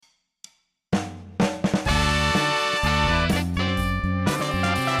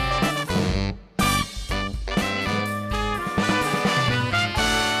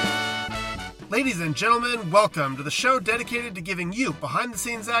Ladies and gentlemen, welcome to the show dedicated to giving you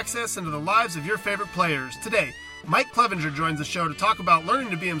behind-the-scenes access into the lives of your favorite players. Today, Mike Clevinger joins the show to talk about learning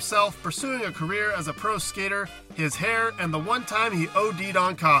to be himself, pursuing a career as a pro skater, his hair, and the one time he OD'd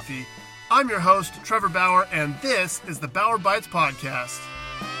on coffee. I'm your host, Trevor Bauer, and this is the Bauer Bytes podcast.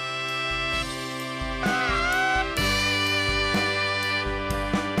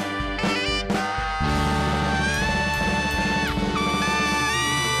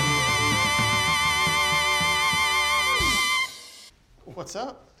 What's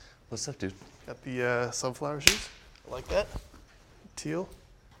up? What's up, dude? Got the sunflower shoes. I like that. Teal.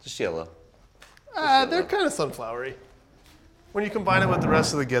 Just yellow. They're kind of sunflowery. When you combine it with the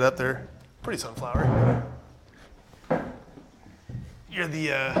rest of the getup, they're pretty sunflowery. You're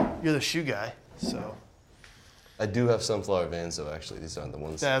the shoe guy, so. I do have sunflower Vans, though. Actually, these aren't the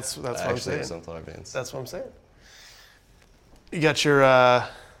ones. That's what I'm saying. Have sunflower Vans. That's what I'm saying. You got your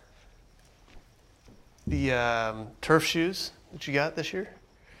the turf shoes that you got this year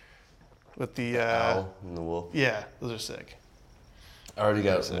with the owl and the wolf. Yeah, those are sick. I already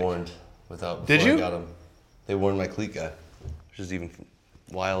got warned without. Did you? I got them. They warned my cleat guy, which is even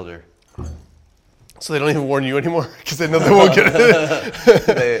wilder. So they don't even warn you anymore because they know they won't get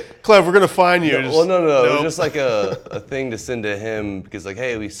it. Clev, we're gonna find you. No, no. Nope. It was just like a thing to send to him because, like,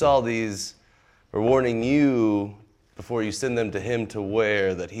 hey, we saw these. We're warning you before you send them to him to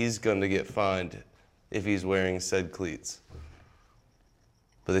wear that he's going to get fined if he's wearing said cleats.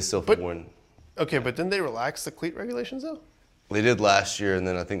 But they still warn. Okay, but didn't they relax the cleat regulations though? They did last year, and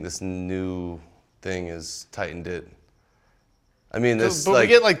then I think this new thing has tightened it. I mean, this but like we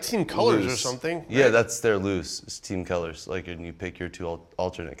get like team colors loose. Or something. Right? Yeah, that's their loose. It's team colors. Like, and you pick your two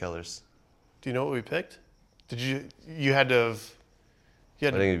alternate colors. Do you know what we picked? Did you had to have? You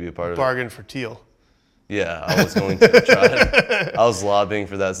had I think it'd be a part of bargain for teal. Yeah, I was going to try it. I was lobbying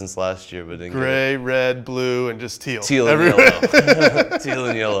for that since last year, but didn't Gray, red, blue, and just teal. Teal and yellow. Teal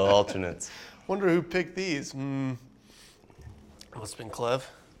and yellow alternates. Wonder who picked these. Must have been Clev.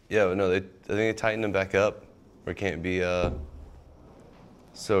 Yeah, but no, I think they tightened them back up. Or can't be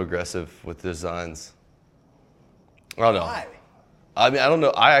so aggressive with designs. I don't know. Why? I mean, I don't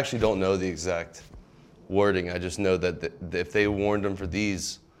know. I actually don't know the exact wording. I just know that if they warned them for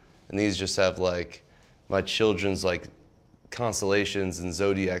these, and these just have like my children's like constellations and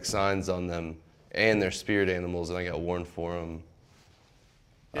zodiac signs on them, and their spirit animals, and I got warned for them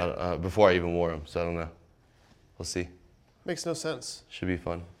before I even wore them. So I don't know. We'll see. Makes no sense. Should be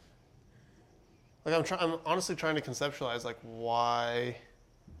fun. Like I'm honestly trying to conceptualize like why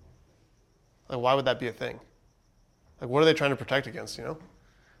would that be a thing? Like what are they trying to protect against? You know,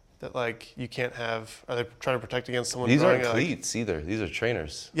 that like you can't have. Are they trying to protect against someone? These aren't cleats either. These are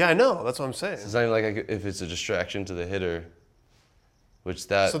trainers. Yeah, I know. That's what I'm saying. It's not even like if it's a distraction to the hitter, which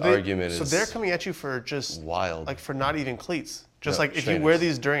that argument is. So they're coming at you for just wild, like for not even cleats. Just no, like if trainers. You wear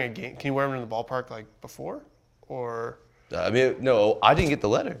these during a game, can you wear them in the ballpark like before, or? I mean, no, I didn't get the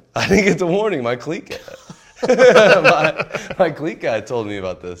letter. I didn't get the warning. My cleat guy, my cleat guy told me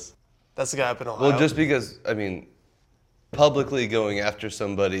about this. That's the guy up in Ohio. Well, just because, I mean, publicly going after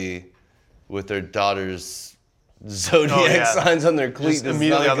somebody with their daughter's zodiac signs on their cleat is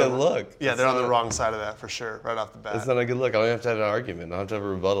not a good look. Yeah, they're on the wrong side of that for sure, right off the bat. It's not a good look. I don't have to have an argument. I don't have to have a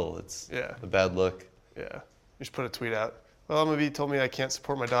rebuttal. It's a bad look. Yeah. You just put a tweet out. Well, MLB told me I can't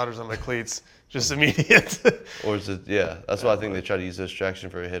support my daughters on my cleats. Just immediate. Or is it, that's why I think they try to use a distraction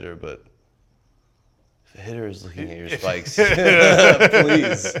for a hitter, but if a hitter is looking at your spikes,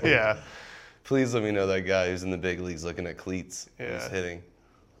 please. Yeah. Please let me know that guy who's in the big leagues looking at cleats who's hitting.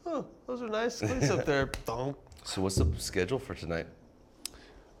 Oh, those are nice cleats up there. Donk. So what's the schedule for tonight?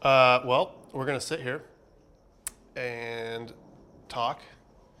 Well, we're going to sit here and talk.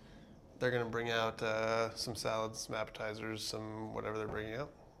 They're going to bring out some salads, some appetizers, some whatever they're bringing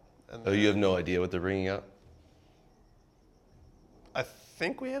out. And you have no idea what they're bringing out? I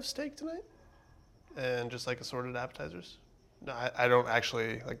think we have steak tonight and just like assorted appetizers. No, I don't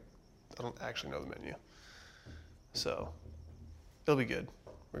actually know the menu. So it'll be good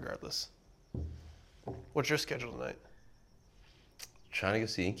regardless. What's your schedule tonight? Trying to go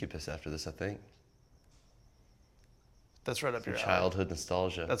see Incubus after this, I think. That's right up your alley. Childhood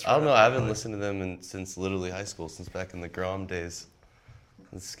nostalgia. That's right I don't know. I haven't listened to them since literally high school, since back in the Grom days,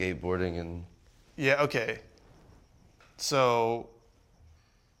 and skateboarding and. Yeah. Okay. So.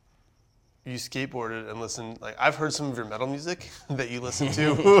 You skateboarded and listened. Like I've heard some of your metal music that you listened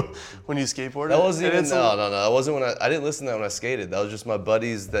to when you skateboarded. That wasn't even. No. That wasn't when I didn't listen to that when I skated. That was just my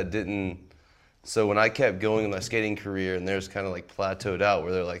buddies that didn't. So when I kept going in my skating career and theirs kind of like plateaued out,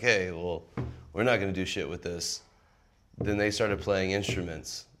 where they're like, "Hey, well, we're not gonna do shit with this." then they started playing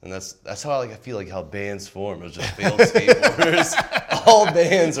instruments. And that's how I feel like how bands form. It was just failed skateboarders. All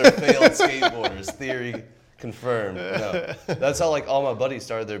bands are failed skateboarders. Theory confirmed. No, that's how like all my buddies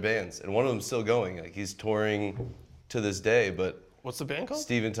started their bands, and one of them's still going. Like he's touring to this day. But what's the band called?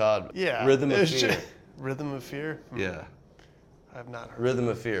 Steven Todd. Yeah, Rhythm of Fear. Rhythm of Fear. Yeah, I have not heard. Rhythm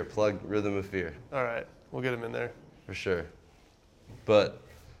of Fear. Plug Rhythm of Fear. All right, we'll get him in there for sure. But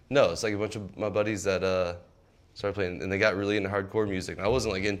no, it's like a bunch of my buddies that started playing, and they got really into hardcore music. And I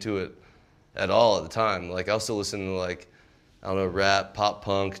wasn't like into it at all at the time. Like I was still listening to like, I don't know, rap, pop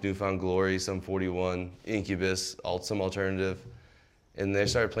punk, Newfound Glory, Sum 41, Incubus, some alternative. And they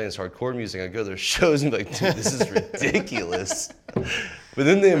started playing this hardcore music. I'd go to their shows and be like, dude, this is ridiculous. But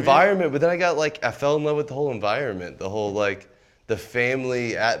then the environment, but then I fell in love with the whole environment, the whole like the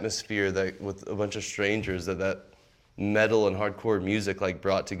family atmosphere that with a bunch of strangers that metal and hardcore music like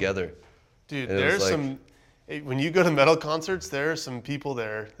brought together. Dude, there's some, when you go to metal concerts, there are some people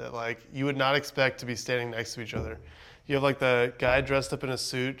there that like you would not expect to be standing next to each other. You have like the guy dressed up in a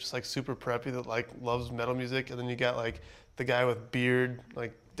suit, just like super preppy that like loves metal music, and then you got like the guy with beard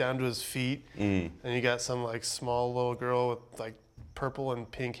like down to his feet, and you got some like small little girl with like purple and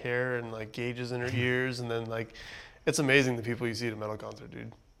pink hair and like gauges in her ears, and then like it's amazing the people you see at a metal concert,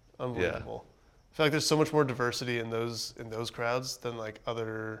 dude. Unbelievable. Yeah. I feel like there's so much more diversity in those crowds than like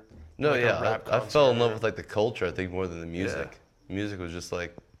other. No, like yeah, I fell in love with like the culture. I think more than the music. Yeah. The music was just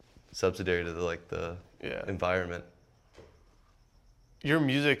like subsidiary to the environment. Your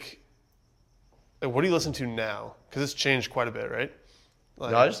music, what do you listen to now? Because it's changed quite a bit, right?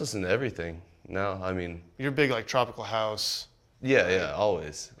 Like, no, I just listen to everything now. I mean, you're big like tropical house. Yeah,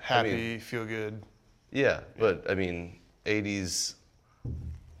 always. Happy, feel good. Yeah, but I mean, 80s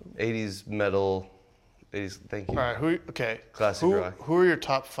metal, 80s. Thank you. All right, Classic rock. Who are your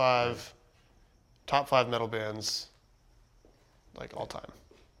top five metal bands, like all time?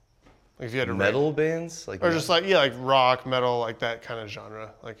 Like if you had to metal bands, like or just like like rock, metal, like that kind of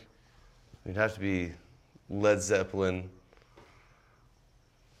genre. Like it'd have to be Led Zeppelin,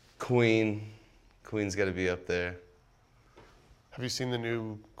 Queen. Queen's got to be up there. Have you seen the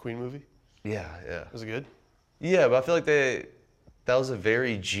new Queen movie? Yeah. Was it good? Yeah, but I feel like that was a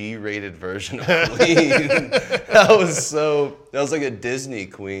very G-rated version of Queen. that was like a Disney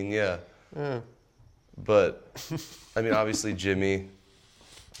Queen, yeah. But I mean, obviously Jimmy.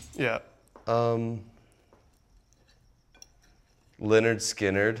 Yeah. Leonard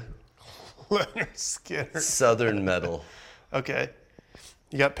Skinner. Leonard Skinner. Southern metal. Okay.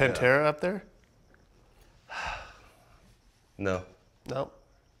 You got Pantera up there? No.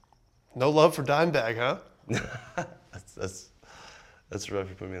 No love for Dimebag, huh? That's rough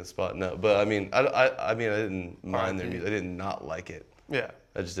for putting me on the spot. No, but I mean, I didn't mind their music. I did not like it. Yeah.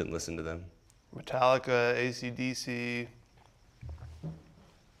 I just didn't listen to them. Metallica, AC/DC.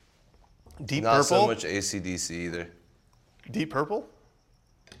 Deep Not Purple? so much AC/DC either. Deep Purple?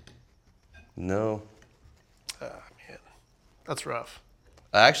 No. Ah, man. That's rough.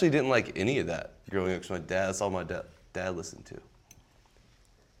 I actually didn't like any of that growing up because that's all my dad listened to.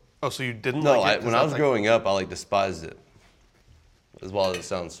 Oh, so you didn't like it? When I was growing up, I despised it. As wild as it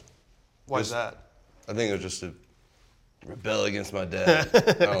sounds. Why is that? I think it was just to rebel against my dad.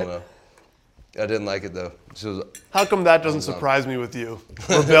 I don't know. I didn't like it though. How come that doesn't surprise me with you?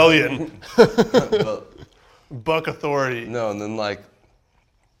 Rebellion. Buck authority. No, and then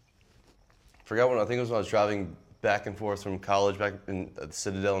forgot when, I think it was when I was driving back and forth from college back in at the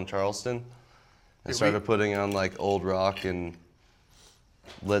Citadel in Charleston. I started putting on old rock and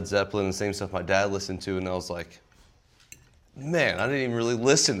Led Zeppelin and the same stuff my dad listened to, and I was like, man, I didn't even really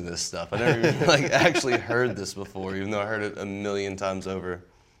listen to this stuff. I never even actually heard this before, even though I heard it a million times over.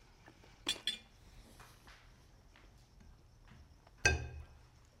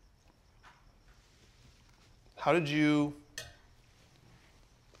 How did you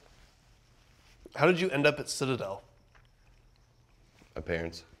end up at Citadel? My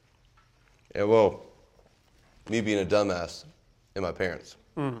parents. Yeah, well, me being a dumbass and my parents.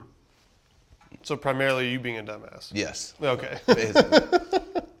 Mm. So primarily you being a dumbass? Yes. Okay.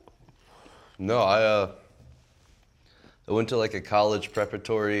 No, I went to a college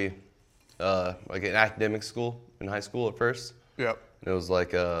preparatory, an academic school in high school at first. Yep. And it was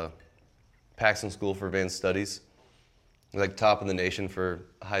a Paxton School for Advanced Studies. Top in the nation for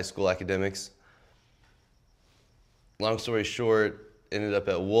high school academics. Long story short, ended up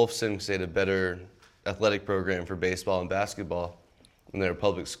at Wolfson because they had a better athletic program for baseball and basketball. And they're a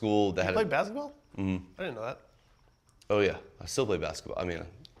public school that you played basketball? Mm-hmm. I didn't know that. Oh yeah, I still play basketball. I mean,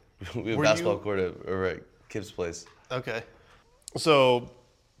 we have a basketball court over at Kip's place. Okay. So,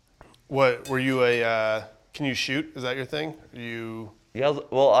 what were you Can you shoot? Is that your thing? You? Yeah, I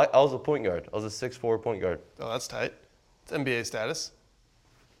was a point guard. I was a 6'4" point guard. Oh, that's tight. It's NBA status.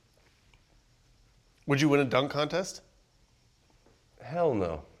 Would you win a dunk contest? Hell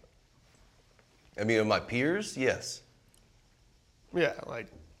no. I mean, of my peers, yes. Yeah, like.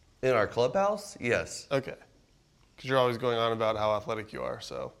 In our clubhouse, yes. Okay. Because you're always going on about how athletic you are,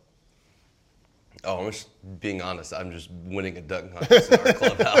 so. Oh, I'm just being honest. I'm just winning a dunk contest in our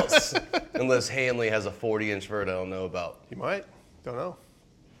clubhouse. Unless Hanley has a 40-inch vert I don't know about. You might. Don't know.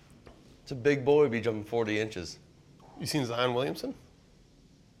 It's a big boy, be jumping 40 inches. You seen Zion Williamson?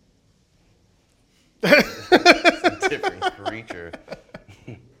 It's a different creature.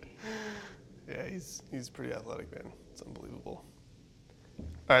 Yeah, he's pretty athletic, man. It's unbelievable.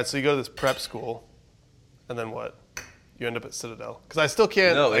 All right, so you go to this prep school, and then what? You end up at Citadel? Because I still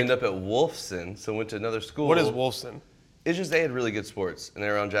can't. No, end up at Wolfson, so went to another school. What is Wolfson? It's just they had really good sports, and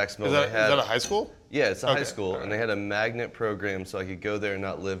they're around Jacksonville. Is that a high school? Yeah, it's a high school, right. And they had a magnet program, so I could go there and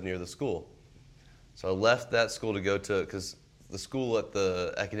not live near the school. So I left that school to go to, because the school at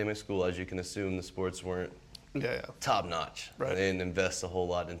the academic school, as you can assume, the sports weren't top notch. Right. They didn't invest a whole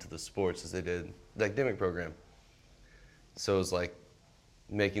lot into the sports as they did the academic program. So it was like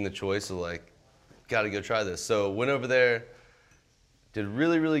making the choice of like, got to go try this. So went over there, did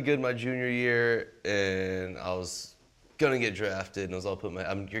really, really good my junior year, and I was gonna get drafted, and I was all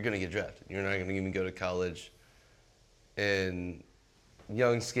you're gonna get drafted. You're not gonna even go to college. And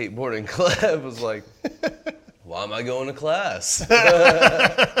young skateboarding Cleb was like, why am I going to class?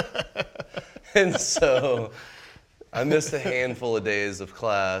 And so I missed a handful of days of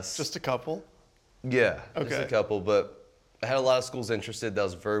class. Just a couple? Yeah, okay. Just a couple, but I had a lot of schools interested. That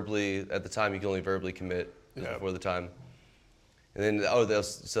was verbally, at the time, you could only verbally commit before the time. And then,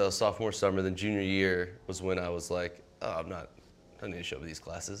 so sophomore summer, then junior year was when I was like, I don't need to show up at these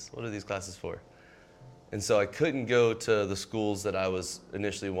classes. What are these classes for? And so I couldn't go to the schools that I was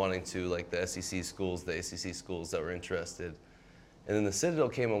initially wanting to, like the SEC schools, the ACC schools that were interested. And then the Citadel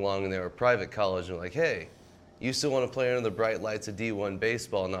came along, and they were a private college, and they're like, hey, you still want to play under the bright lights of D1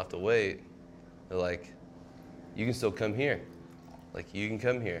 baseball and not have to wait? They're like, you can still come here. Like, you can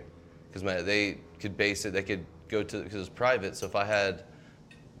come here. Because they could base it, they could go to, because it was private, so if I had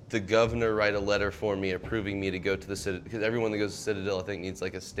the governor write a letter for me approving me to go to the Citadel, because everyone that goes to Citadel, I think, needs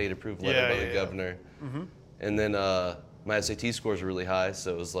like a state-approved letter by the governor. Mm-hmm. And then my SAT scores were really high,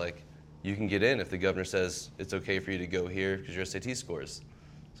 so it was like, you can get in if the governor says it's okay for you to go here because your SAT scores.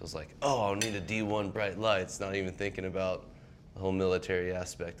 So I was like, oh, I'll need a D1 bright lights, not even thinking about the whole military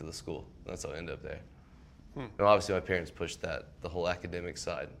aspect of the school. That's how I ended up there. And obviously my parents pushed the whole academic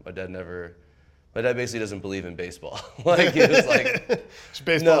side. My dad basically doesn't believe in baseball. Like, he was like,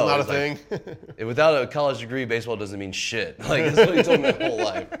 baseball's not a thing. Like, without a college degree, baseball doesn't mean shit. Like, that's what he told me my whole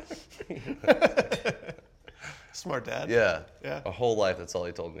life. Smart dad. Yeah. Yeah. My whole life, that's all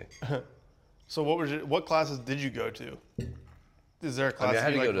he told me. So what classes did you go to? Is there a class? I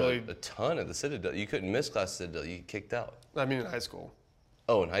had to go to a ton at the Citadel. You couldn't miss class at Citadel. You get kicked out. I mean, in high school.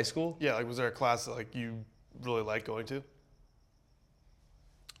 Oh, in high school? Yeah. Like, was there a class that like you really liked going to?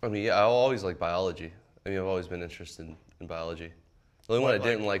 I mean, yeah, I always liked biology. I mean, I've always been interested in biology. The only one I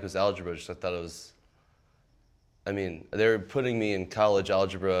didn't like was algebra, just I thought it was, I mean, they were putting me in college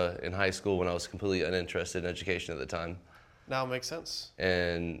algebra in high school when I was completely uninterested in education at the time. Now it makes sense.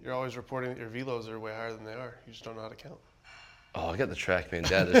 And you're always reporting that your velos are way higher than they are. You just don't know how to count. Oh, I got the TrackMan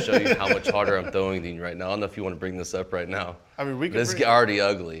data to show you how much harder I'm throwing than you right now. I don't know if you want to bring this up right now. I mean, we could. It's already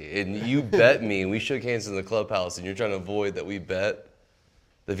ugly. And you bet me, and we shook hands in the clubhouse, and you're trying to avoid that we bet.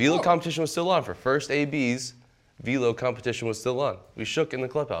 The velo competition was still on. For first ABs, velo competition was still on. We shook in the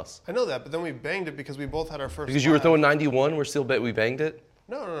clubhouse. I know that, but then we banged it because we both had our first. Because you were throwing 91, we banged it?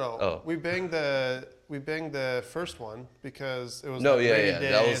 No. Oh. We banged the first one because it was no, rainy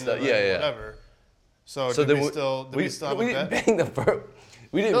day that was whatever. So did we still have a bet? Bang the first.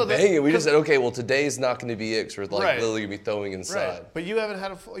 We didn't bang it. We just said, okay, well, today's not going to be it, because we're literally going to be throwing inside. Right. But you haven't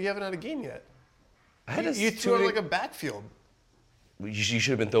had a game yet. You threw it like a backfield. You should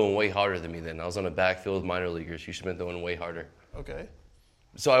have been throwing way harder than me then. I was on a backfield with minor leaguers. You should have been throwing way harder. Okay.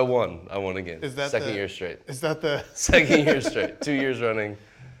 So I won. I won again. Is that second year straight? Is that the second year straight? 2 years running.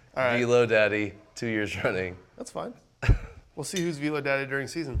 All right. Velo Daddy, 2 years running. That's fine. We'll see who's Velo Daddy during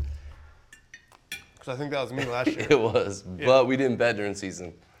season. Because I think that was me last year. It was, but we didn't bet during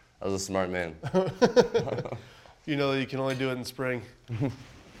season. I was a smart man. You know that you can only do it in spring.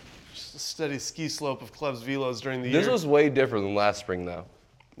 Just a steady ski slope of clubs velos during the year. This was way different than last spring, though.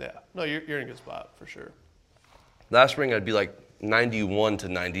 Yeah. No, you're in a good spot for sure. Last spring, I'd be like 91 to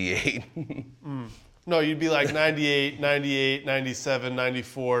 98. No, you'd be like 98, 98, 97,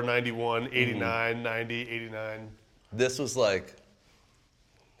 94, 91, 89, 90, 89. This was like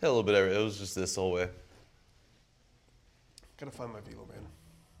a little bit of it. It was just this whole way. Gotta find my Velo, man.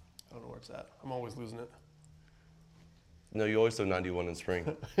 I don't know where it's at. I'm always losing it. No, you always throw 91 in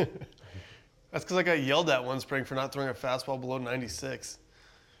spring. That's because I got yelled at one spring for not throwing a fastball below 96.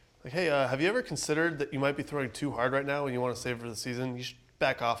 Like, hey, have you ever considered that you might be throwing too hard right now and you want to save for the season? You should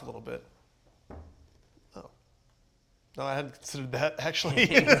back off a little bit. Oh. No, I hadn't considered that,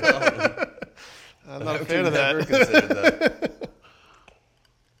 actually. I'm not a fan of that. I've never considered that.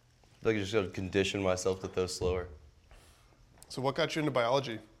 I think I just got to condition myself to throw slower. So what got you into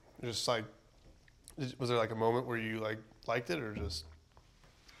biology? Just like, was there like a moment where you liked it or just?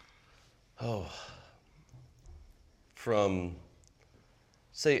 Oh, from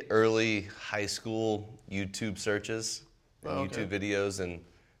say early high school YouTube searches and YouTube videos and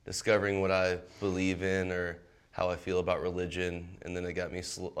discovering what I believe in or how I feel about religion, and then it got me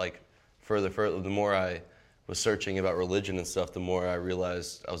further. The more I was searching about religion and stuff, the more I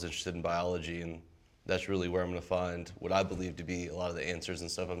realized I was interested in biology, and that's really where I'm going to find what I believe to be a lot of the answers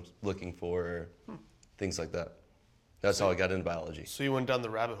and stuff I'm looking for, or things like that. That's how I got into biology. So you went down the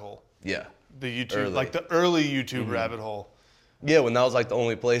rabbit hole. Yeah. The YouTube, like the early YouTube rabbit hole. Yeah, when that was like the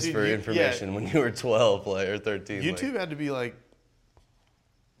only place for information when you were 12 or 13. YouTube had to be like,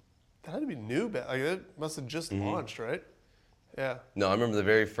 that had to be new. Like it must have just launched, right? Yeah. No, I remember the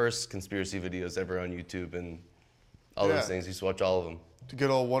very first conspiracy videos ever on YouTube and all those things. I used to watch all of them. To good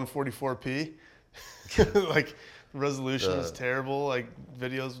old 144p. Like resolution is terrible. Like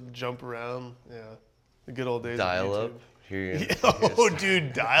videos jump around. Yeah. The good old days dial of up. YouTube. Oh,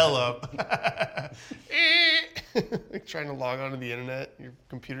 dude, dial up. Like trying to log onto the internet. Your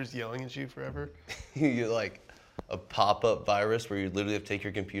computer's yelling at you forever. You're like a pop-up virus where you literally have to take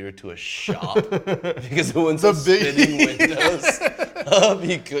your computer to a shop because it went spinning windows up.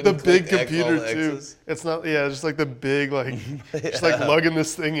 You couldn't the big click computer all the too. X's. It's not just like the big just like lugging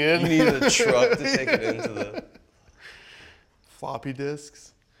this thing in. You needed a truck to take it into the floppy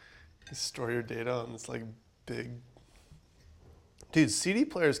disks. You store your data on this like big. Dude, CD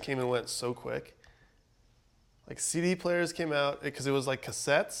players came and went so quick. Like CD players came out because it was like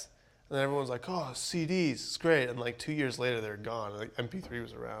cassettes. And then everyone was like, "Oh, CDs, it's great." And like 2 years later, they're gone. Like MP3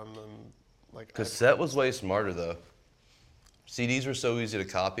 was around, and like cassette was way smarter though. CDs were so easy to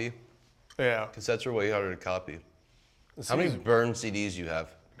copy. Yeah, cassettes were way harder to copy. How many burned CDs you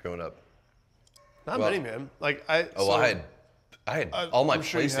have growing up? Not many, man. Like I had all my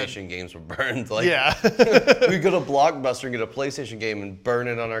PlayStation games were burned. Like, yeah, we'd go to Blockbuster and get a PlayStation game and burn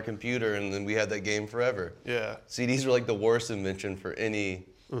it on our computer, and then we had that game forever. Yeah, CDs were like the worst invention for any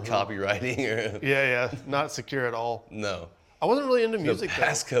copywriting or yeah, not secure at all. No, I wasn't really into music.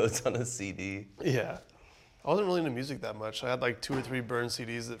 Passcodes on a CD. Yeah, I wasn't really into music that much. I had like 2 or 3 burned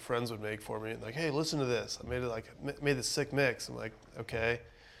CDs that friends would make for me. Like, hey, listen to this. I made this sick mix. I'm like, okay.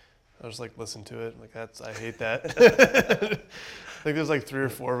 I was like, listen to it. I'm like, I hate that. I think there's like 3 or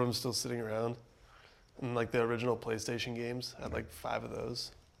 4 of them still sitting around. And like the original PlayStation games, I had like 5 of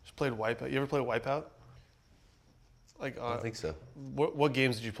those. Just played Wipeout. You ever play Wipeout? Like, I don't think so. What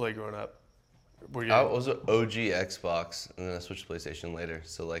games did you play growing up? I was an OG Xbox, and then I switched to PlayStation later.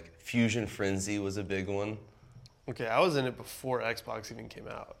 So like Fusion Frenzy was a big one. Okay, I was in it before Xbox even came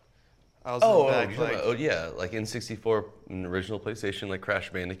out. I was like N64, an original PlayStation, like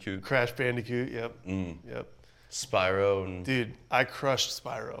Crash Bandicoot. Crash Bandicoot, yep. Yep. Spyro. Dude, I crushed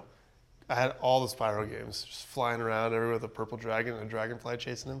Spyro. I had all the Spyro games, just flying around everywhere with a purple dragon and a dragonfly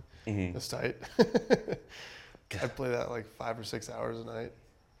chasing him. It was tight. I'd play that like 5 or 6 hours a night.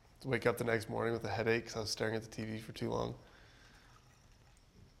 Wake up the next morning with a headache because I was staring at the TV for too long.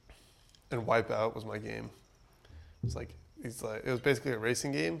 And Wipeout was my game. It was basically a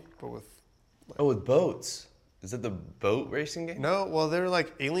racing game, but with with boats. Is that the boat racing game? No, well, they were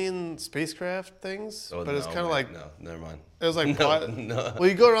like alien spacecraft things, but it's kind of like no, never mind. It was like no. Well,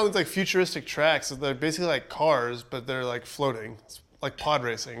 you go around these like futuristic tracks. So they're basically like cars, but they're like floating. It's like pod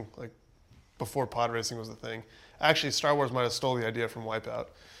racing, like before pod racing was a thing. Actually, Star Wars might have stole the idea from Wipeout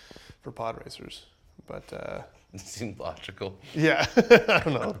for pod racers, but it seemed logical. Yeah, I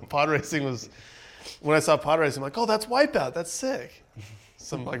don't know. Pod racing was when I saw pod racing, I'm like, oh, that's Wipeout. That's sick.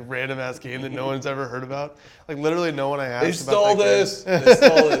 Some like random ass game that no one's ever heard about. Like literally no one I asked about They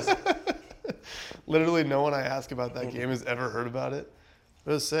stole this. Literally no one I ask about that game has ever heard about it. It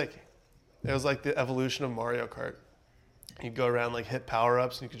was sick. It was like the evolution of Mario Kart. You'd go around like hit power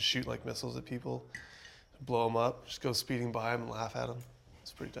ups and you could shoot like missiles at people, blow them up, just go speeding by them and laugh at them.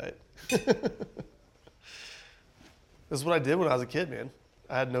 It's pretty tight. This is what I did when I was a kid, man.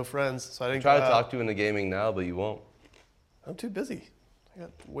 I had no friends, so I didn't Try to talk to you into gaming now, but you won't. I'm too busy. I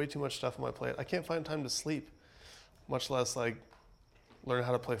got way too much stuff on my plate. I can't find time to sleep, much less like learn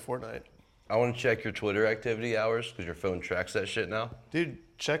how to play Fortnite. I want to check your Twitter activity hours because your phone tracks that shit now. Dude,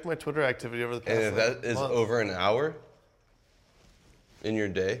 check my Twitter activity over the past And if that is month. over an hour in your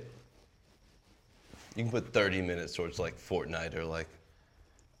day, you can put 30 minutes towards like Fortnite or like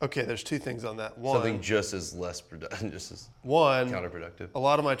Okay, there's two things on that. something just as counterproductive. A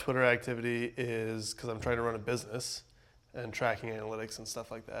lot of my Twitter activity is because I'm trying to run a business and tracking analytics and stuff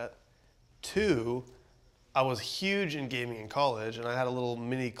like that. 2, I was huge in gaming in college, and I had a little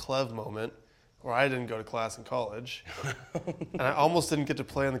mini Clev moment where I didn't go to class in college. And I almost didn't get to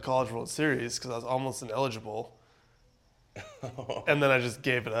play in the College World Series because I was almost ineligible. And then I just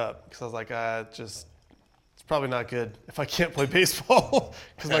gave it up because I was like, it's probably not good if I can't play baseball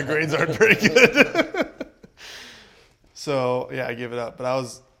because my grades aren't very good. So yeah, I gave it up. But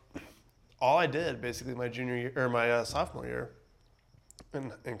all I did basically my junior year or my sophomore year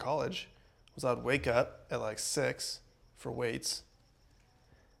in college was I'd wake up at like 6 for weights.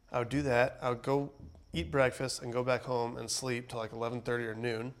 I would do that. I would go eat breakfast and go back home and sleep till like 11:30 or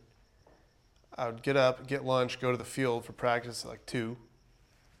noon. I would get up, get lunch, go to the field for practice at like 2,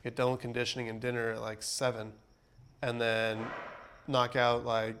 get done with conditioning and dinner at like 7, and then knock out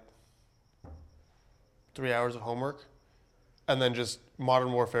like 3 hours of homework, and then just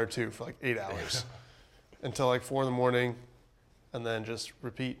Modern Warfare 2 for like 8 hours until like 4 in the morning, and then just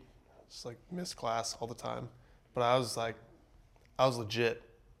repeat. Just like miss class all the time. But I was legit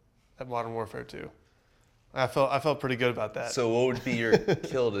at Modern Warfare 2. I felt pretty good about that. So what would be your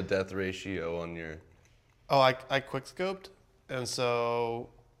kill to death ratio on your? Oh, I quick scoped, and so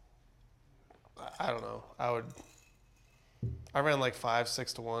I don't know. I ran like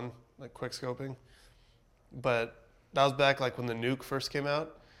 5-6 to 1, like quick scoping, but that was back like when the nuke first came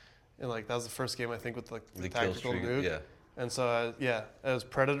out, and like that was the first game I think with like the tactical nuke. Yeah. And so it was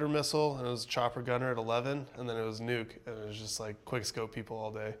Predator missile, and it was chopper gunner at 11, and then it was nuke, and it was just like quick scope people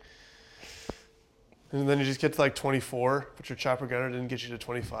all day. And then you just get to like 24, but your chopper gunner didn't get you to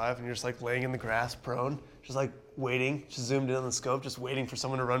 25, and you're just like laying in the grass prone, just like waiting, just zoomed in on the scope, just waiting for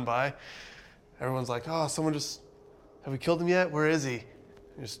someone to run by. Everyone's like, oh, have we killed him yet? Where is he?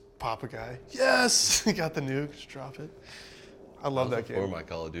 You just pop a guy. Yes! You got the nuke, just drop it. I love that game. Before my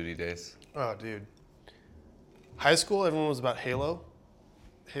Call of Duty days. Oh, dude. High school, everyone was about Halo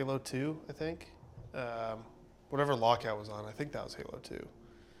 2, I think. Whatever Lockout was on, I think that was Halo 2.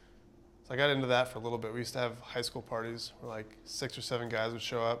 So I got into that for a little bit. We used to have high school parties where like 6 or 7 guys would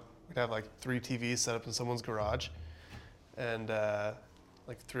show up. We'd have like 3 TVs set up in someone's garage, and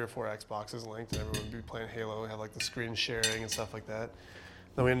like 3 or 4 Xboxes linked, and everyone would be playing Halo. We had like the screen sharing and stuff like that.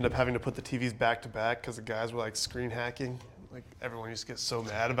 Then we ended up having to put the TVs back to back because the guys were like screen hacking. Like everyone used to get so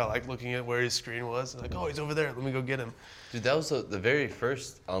mad about like looking at where his screen was. And like, oh, he's over there. Let me go get him. Dude, that was the very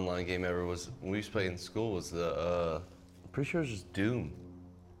first online game ever. Was when we used to play in school. Was I'm pretty sure it was just Doom.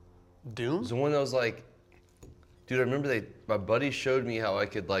 Doom? It was the one that was like, dude. I remember my buddy showed me how I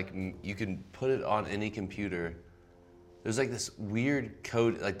could like you can put it on any computer. There's like this weird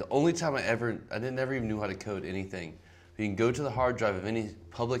code. Like the only time I never even knew how to code anything. You can go to the hard drive of any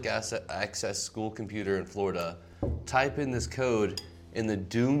public access school computer in Florida, type in this code, and the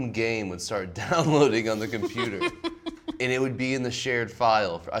Doom game would start downloading on the computer. And it would be in the shared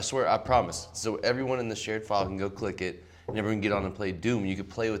file. I swear, I promise. So everyone in the shared file can go click it, and everyone can get on and play Doom. You could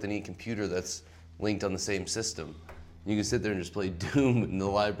play with any computer that's linked on the same system. You can sit there and just play Doom in the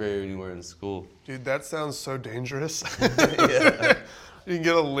library or anywhere in school. Dude, that sounds so dangerous. Yeah. You can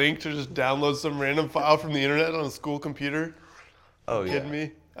get a link to just download some random file from the internet on a school computer. Oh, yeah. Kidding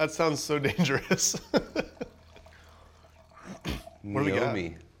me? That sounds so dangerous. What do we got?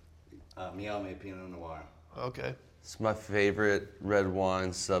 Miami Pinot Noir. Okay. It's my favorite red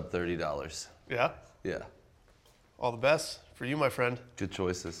wine, sub $30. Yeah? Yeah. All the best for you, my friend. Good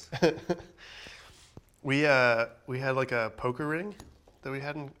choices. We had like a poker ring that we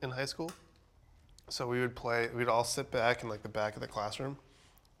had in high school. So we'd all sit back in like the back of the classroom,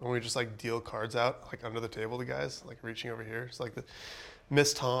 and we'd just like deal cards out like under the table to guys, like reaching over here. It's like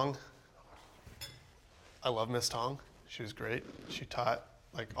Miss Tong. I love Miss Tong. She was great. She taught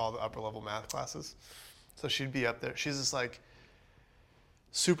like all the upper level math classes. So she'd be up there. She's just like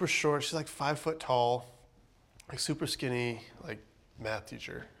super short. She's like 5 foot tall, like super skinny, like math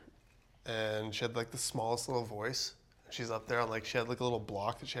teacher. And she had like the smallest little voice. She's up there on like, she had like a little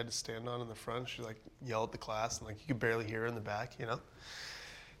block that she had to stand on in the front. She'd like yell at the class, and like you could barely hear her in the back, you know?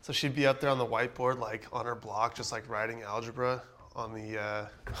 So she'd be up there on the whiteboard, like on her block, just like writing algebra on the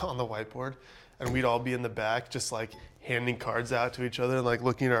whiteboard. And we'd all be in the back, just like handing cards out to each other and like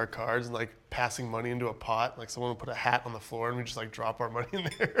looking at our cards and like passing money into a pot. Like someone would put a hat on the floor and we just like drop our money in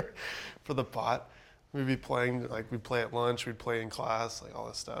there for the pot. We'd be playing, like we'd play at lunch, we'd play in class, like all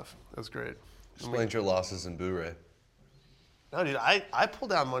this stuff. It was great. Explain your losses in Boo-Ray. No, dude, I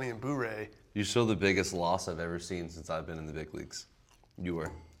pulled down money in Boo-Ray. You're still the biggest loss I've ever seen since I've been in the big leagues. You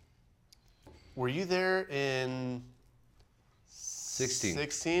were. Were you there in 16?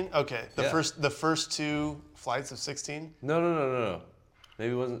 16? Okay. The first two flights of 16? No.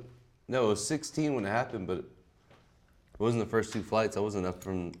 Maybe it wasn't. No, it was 16 when it happened, but it wasn't the first two flights. I wasn't up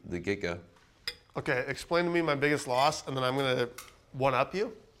from the get-go. Okay, explain to me my biggest loss, and then I'm going to one-up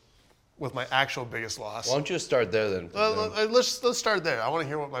you with my actual biggest loss. Why don't you start there then? Let's start there. I want to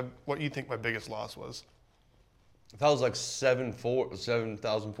hear what you think my biggest loss was. That was like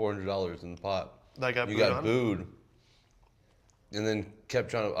 $7,400 in the pot. That got you booed got on? booed, and then kept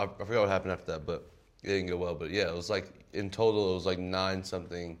trying to. I forgot what happened after that, but it didn't go well. But yeah, it was like in total, it was like 9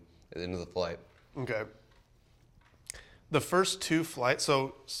 something at the end of the flight. Okay. The first two flights,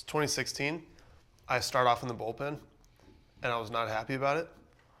 so 2016, I start off in the bullpen, and I was not happy about it,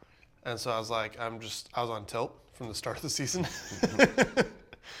 and so I was like, I was on tilt from the start of the season.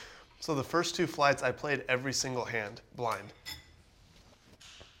 So the first two flights, I played every single hand blind.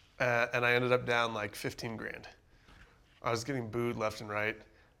 And I ended up down like 15 grand. I was getting booed left and right.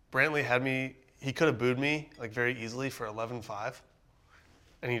 Brantley had me, he could have booed me like very easily for 11-5.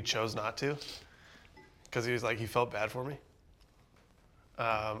 And he chose not to. Because he was like, he felt bad for me.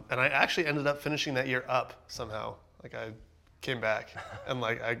 And I actually ended up finishing that year up somehow. Like I came back and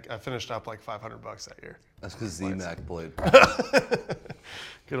like I finished up like $500 that year. That's because Z-Mac played.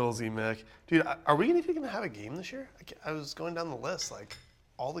 Good old Z-Mac. Dude, are we even going to have a game this year? I was going down the list, like,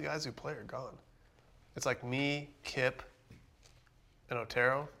 all the guys who play are gone. It's like me, Kip, and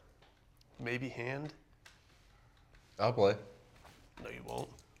Otero. Maybe Hand. I'll play. No, you won't.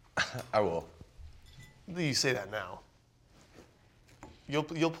 I will. You say that now.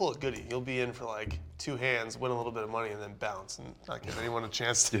 You'll pull a goodie. You'll be in for like 2 hands, win a little bit of money, and then bounce and not give anyone a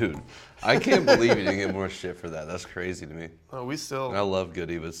chance to. Dude, I can't believe you didn't get more shit for that. That's crazy to me. Oh, we still. And I love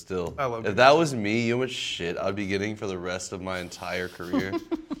Goody, but still. I love If Goody that was me, you know how much shit I'd be getting for the rest of my entire career?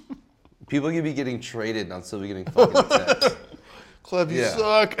 People could be getting traded and I'd still be getting fucking texts. Cleb, you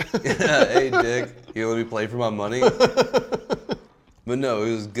suck. Yeah, hey, Dick, you let me play for my money? But no,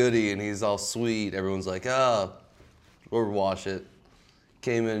 it was Goody, and he's all sweet. Everyone's like, or watch it.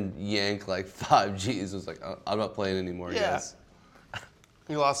 Came in, yanked like 5 G's. Was like, I'm not playing anymore, guys.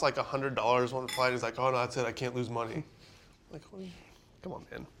 He lost like $100 one flight. He's like, oh no, that's it. I can't lose money. Like, come on,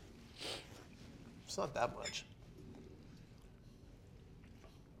 man. It's not that much.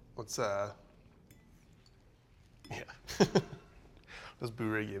 Yeah. Those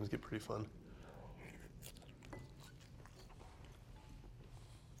Boo-ray games get pretty fun.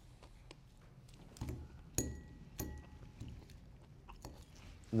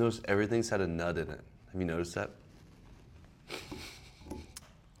 Notice everything's had a nut in it. Have you noticed that?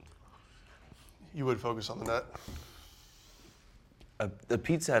 You would focus on the nut. The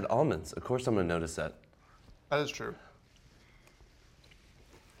pizza had almonds. Of course I'm going to notice that. That is true.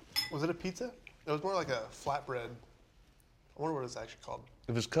 Was it a pizza? It was more like a flatbread. I wonder what it's actually called.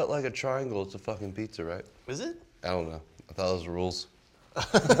 If it's cut like a triangle, it's a fucking pizza, right? Is it? I don't know. I thought those were rules.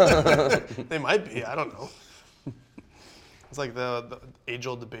 They might be. I don't know. It's like the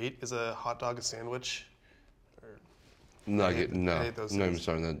age-old debate: is a hot dog a sandwich? No, I hate those I'm not even things.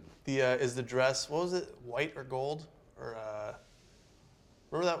 starting that. Is the dress, what was it, white or gold? Or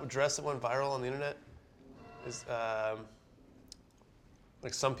remember that dress that went viral on the internet?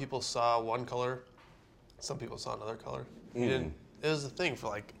 Like some people saw one color, some people saw another color. You didn't. It was a thing for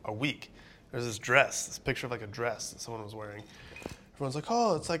like a week. There's this dress, this picture of like a dress that someone was wearing. Everyone's like,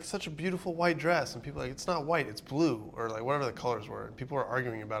 oh, it's like such a beautiful white dress. And people are like, it's not white, it's blue, or like whatever the colors were. And people were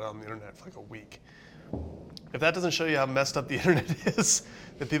arguing about it on the internet for like a week. If that doesn't show you how messed up the internet is,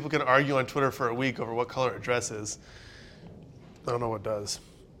 that people can argue on Twitter for a week over what color a dress is, I don't know what does.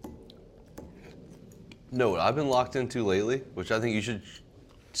 No, what I've been locked into lately, which I think you should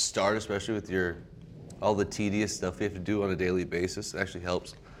start, especially with all the tedious stuff you have to do on a daily basis. It actually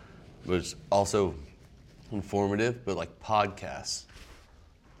helps, but it's also informative, but like podcasts.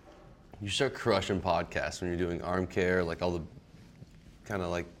 You start crushing podcasts when you're doing arm care, like all the kind of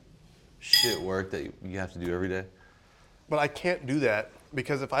like shit work that you have to do every day. But I can't do that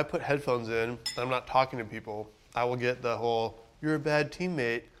because if I put headphones in and I'm not talking to people, I will get the whole, you're a bad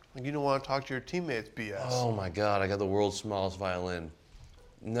teammate, like you don't want to talk to your teammates BS. Oh my God, I got the world's smallest violin.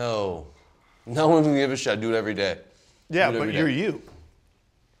 No. No one can give a shit. I do it every day. Yeah, but you're you.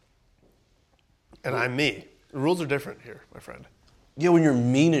 And I'm me. The rules are different here, my friend. Yeah, when you're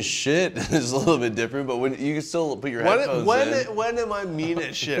mean as shit, it's a little bit different. But when you can still put your headphones in. When am I mean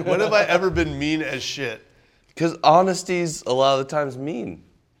as shit? When have I ever been mean as shit? Because honesty's a lot of the times mean.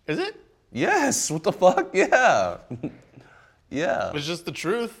 Is it? Yes. What the fuck? Yeah. Yeah. It's just the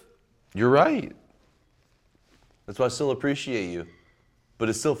truth. You're right. That's why I still appreciate you. But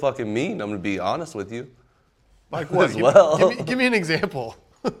it's still fucking mean. I'm going to be honest with you. Like what? As well. Give me an example.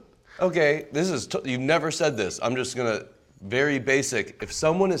 Okay, you've never said this. I'm just going to, very basic. If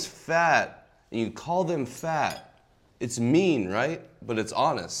someone is fat and you call them fat, it's mean, right? But it's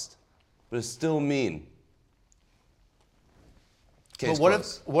honest. But it's still mean. But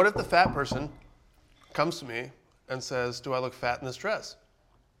what if the fat person comes to me and says, "Do I look fat in this dress?"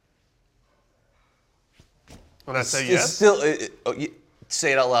 When I say yes,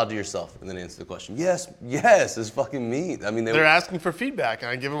 say it out loud to yourself and then answer the question. Yes, it's fucking mean. I mean, they're asking for feedback,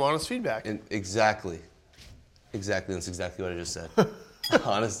 and I give them honest feedback. Exactly. That's exactly what I just said.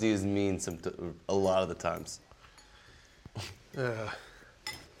 Honesty is mean a lot of the times. Yeah.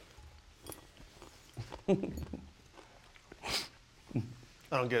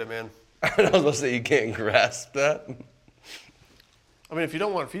 I don't get it, man. I was about to say you can't grasp that. I mean, if you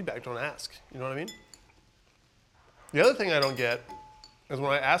don't want feedback, don't ask. You know what I mean? The other thing I don't get is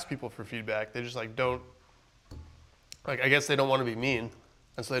when I ask people for feedback, they just don't. I guess they don't want to be mean,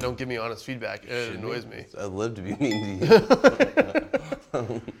 and so they don't give me honest feedback. It annoys me. I'd live to be mean to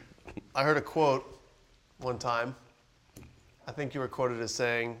you. I heard a quote one time. I think you were quoted as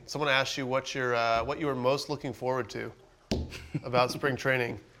saying, someone asked you what you were most looking forward to about spring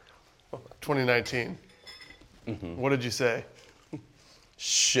training 2019. Mm-hmm. What did you say?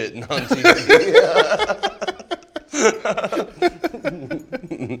 Shitting on TV.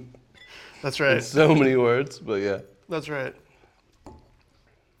 That's right. In so many words, but yeah. That's right.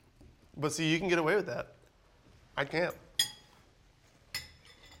 But see, you can get away with that. I can't.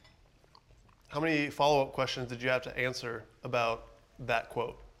 How many follow-up questions did you have to answer about that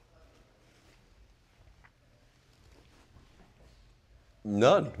quote?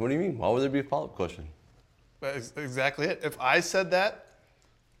 None. What do you mean? Why would there be a follow-up question? That's exactly it. If I said that...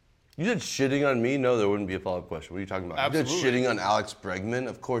 You did shitting on me? No, there wouldn't be a follow-up question. What are you talking about? Absolutely. You did shitting on Alex Bregman?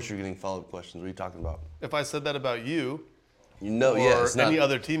 Of course you're getting follow-up questions. What are you talking about? If I said that about you... No, or any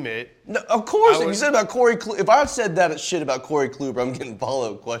other teammate. No, of course. If you said about Corey Kluber, if I said that shit about Corey Kluber, I'm getting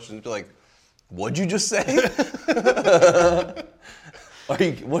follow-up questions. You're like, what'd you just say?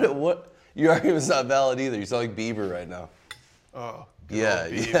 What? Your argument's not valid either. You sound like Bieber right now. Oh. Yeah.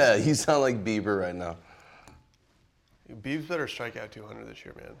 You sound like Bieber right now. Biebs better strike out 200 this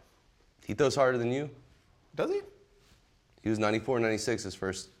year, man. He throws harder than you. Does he? He was 94, 96 his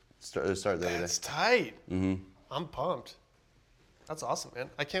first start the other day. That's tight. Mm-hmm. I'm pumped. That's awesome, man.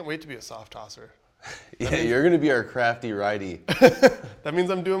 I can't wait to be a soft tosser. You're going to be our crafty righty. That means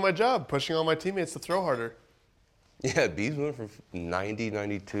I'm doing my job, pushing all my teammates to throw harder. Yeah, Biebs went from 90,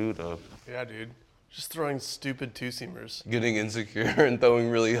 92 to... Yeah, dude. Just throwing stupid two-seamers. Getting insecure and throwing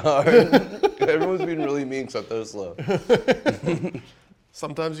really hard. Everyone's being really mean because I throw slow.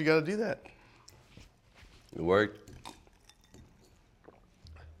 Sometimes you got to do that. It worked.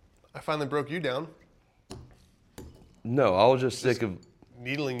 I finally broke you down. No, I was just sick of...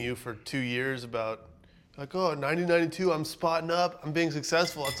 needling you for 2 years about, like, oh, 90, 92, I'm spotting up, I'm being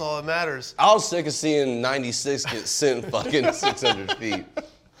successful, that's all that matters. I was sick of seeing 96 get sent fucking 600 feet.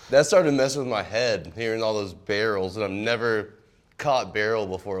 That started messing with my head, hearing all those barrels, and I've never caught barrel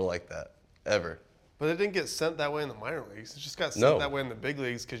before like that, ever. But it didn't get sent that way in the minor leagues. It just got sent that way in the big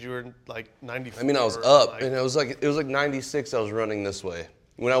leagues because you were like 94. I mean, I was up, and it was like 96 I was running this way.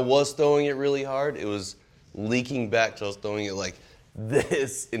 When I was throwing it really hard, it was leaking back, so I was throwing it like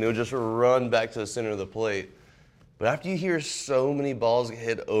this, and it would just run back to the center of the plate. But after you hear so many balls get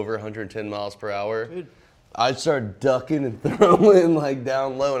hit over 110 miles per hour, dude, I'd start ducking and throwing like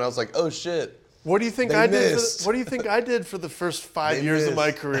down low, and I was like, oh shit. What do you think I did? What do you think I did for the first 5 years of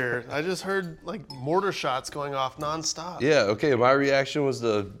my career? I just heard like mortar shots going off nonstop. Yeah, okay. My reaction was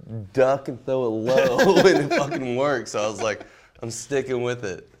to duck and throw it low, and it fucking worked. So I was like, I'm sticking with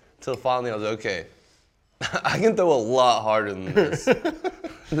it. Until finally I was like, okay, I can throw a lot harder than this.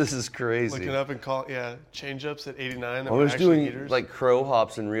 This is crazy. Looking up and change-ups at 89. I was doing like crow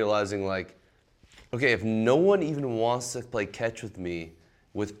hops and realizing like, okay, if no one even wants to play catch with me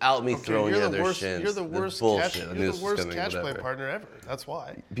without me throwing at their shins, you're the worst catch play partner ever. That's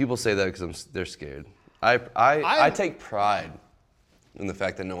why. People say that because they're scared. I take pride in the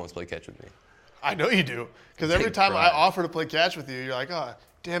fact that no one's played catch with me. I know you do. Because every time I offer to play catch with you, you're like, oh,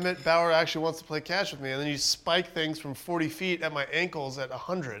 damn it, Bauer actually wants to play catch with me. And then you spike things from 40 feet at my ankles at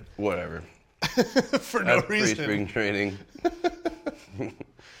 100. Whatever. For no reason. Pre-spring training.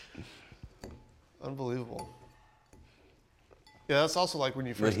 Unbelievable. Yeah, that's also like when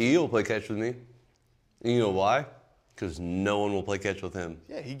you But first... he will play catch with me. And you know why? Because no one will play catch with him.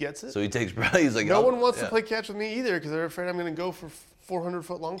 Yeah, he gets it. So he takes pride. He's like, no one wants to play catch with me either because they're afraid I'm going to go for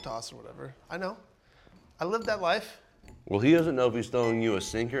 400-foot long toss or whatever. I know. I lived that life. Well, he doesn't know if he's throwing you a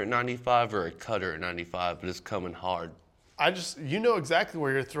sinker at 95 or a cutter at 95, but it's coming hard. You know exactly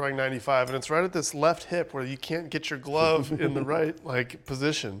where you're throwing 95, and it's right at this left hip where you can't get your glove in the right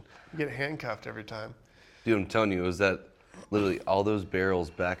position. You get handcuffed every time. Dude, I'm telling you, it was that literally all those barrels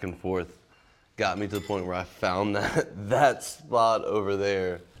back and forth got me to the point where I found that spot over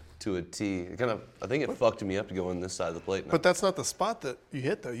there to a T. I think it fucked me up to go on this side of the plate now. But that's not the spot that you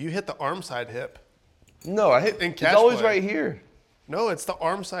hit, though. You hit the arm side hip. No, it's always right here. No, it's the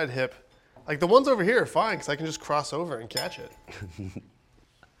arm side hip. Like the ones over here are fine because I can just cross over and catch it.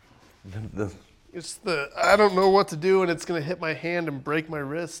 It's I don't know what to do and it's going to hit my hand and break my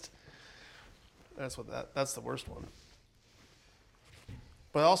wrist. That's the worst one.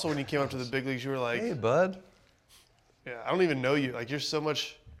 But also when you came up to the big leagues, you were like, hey, bud. Yeah, I don't even know you. Like you're so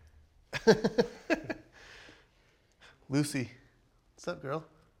much. Lucy. What's up, girl?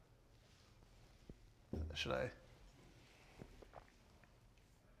 Should I?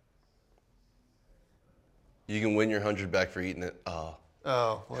 You can win your 100 back for eating it. Oh,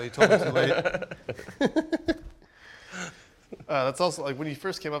 well, you told me too late. That's also like when you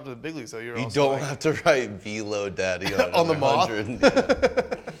first came up to the big leagues, though. You don't have to write Velo Daddy on the moth.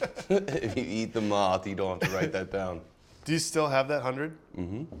 If you eat the moth, you don't have to write that down. Do you still have that 100?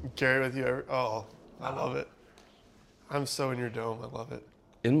 Mm-hmm. You carry it with you I love it. I'm so in your dome. I love it.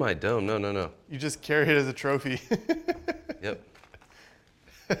 In my dome? No. You just carry it as a trophy. Yep.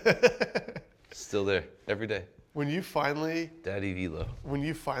 Still there every day. When you finally... Daddy Velo. When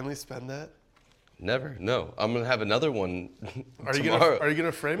you finally spend that? Never. No. I'm going to have another one Are tomorrow. Are you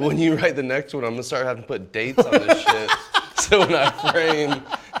going to frame it? When you write the next one, I'm going to start having to put dates on this shit. So when I frame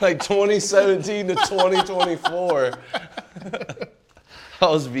like 2017 to 2024, I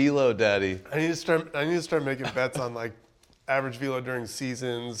was Velo Daddy. I need to start making bets on like average velo during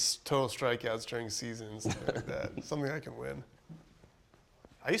seasons, total strikeouts during seasons, something like that. Something I can win.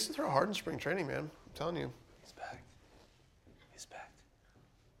 I used to throw hard in spring training, man. I'm telling you. He's back. He's back.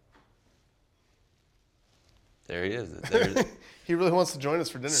 There he is. He really wants to join us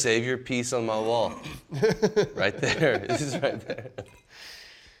for dinner. Save your piece on my wall. Right there. This is right there.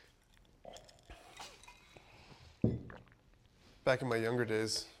 Back in my younger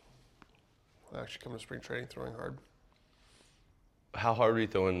days, I actually come to spring training throwing hard. How hard were you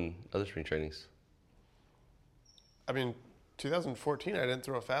throwing other spring trainings? I mean, 2014, I didn't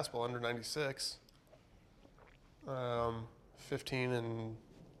throw a fastball under 96. 15 and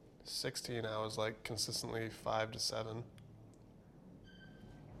 16, I was like consistently 5 to 7.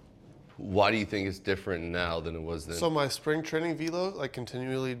 Why do you think it's different now than it was then? So my spring training velo like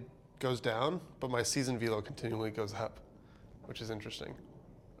continually goes down, but my season velo continually goes up, which is interesting.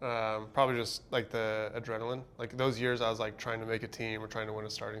 Probably just like the adrenaline. Like those years I was like trying to make a team or trying to win a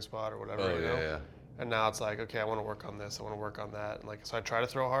starting spot or whatever, you know? Yeah. And now it's like, okay, I want to work on this, I want to work on that. And like, so I try to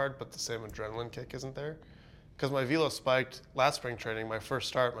throw hard, but the same adrenaline kick isn't there. Because my velo spiked last spring training, my first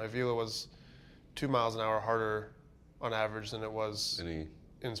start, my velo was 2 miles an hour harder on average than it was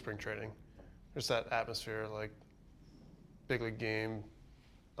in spring training. There's that atmosphere, like big league game,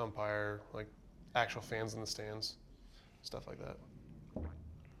 umpire, like actual fans in the stands, stuff like that.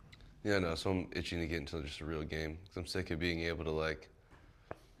 Yeah, no, so I'm itching to get into just a real game. 'Cause I'm sick of being able to like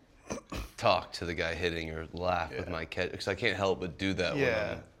talk to the guy hitting or laugh with my catch. Because I can't help but do that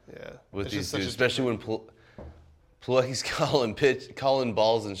with It's these just dudes, especially when Plucky's calling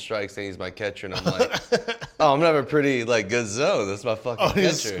balls and strikes, saying he's my catcher, and I'm like, oh, I'm gonna have a pretty like good zone. That's my fucking catcher.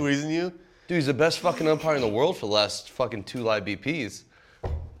 He's squeezing you? Dude, he's the best fucking umpire in the world for the last fucking 2 live BPs.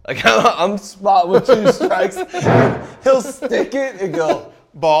 Like I'm spot with 2 strikes. He'll stick it and go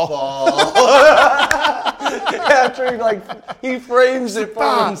ball. After he frames it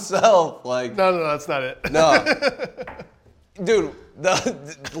for himself. Like no, that's not it. No, dude,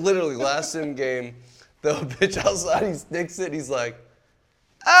 literally last sim game, they'll pitch outside. He sticks it. He's like,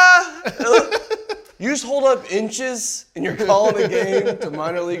 You just hold up inches and you're calling a game to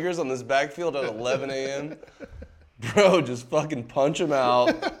minor leaguers on this backfield at 11 a.m. Bro, just fucking punch him out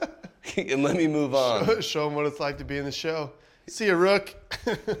and let me move on. Show him what it's like to be in the show. See ya, Rook.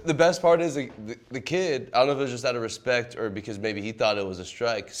 The best part is the kid, I don't know if it was just out of respect or because maybe he thought it was a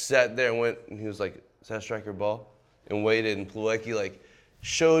strike, sat there and went, and he was like, is that a strike or ball? And waited, and Pluecki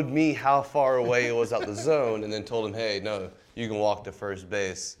showed me how far away it was out the zone and then told him, hey, no, you can walk to first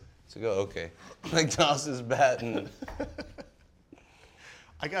base. It's like, oh, okay. Like, toss his bat and...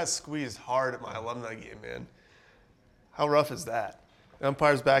 I got squeezed hard at my alumni game, man. How rough is that? The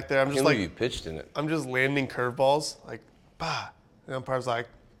umpire's back there. I'm just can't like... believe you pitched in it. I'm just landing curveballs. Like, bah. The umpire's like,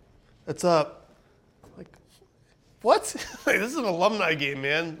 it's up. Like, what? Like, this is an alumni game,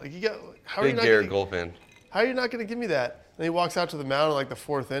 man. Like, you got... How are you Big not Garrett gonna, Gold fan. How are you not going to give me that? And he walks out to the mound in, like, the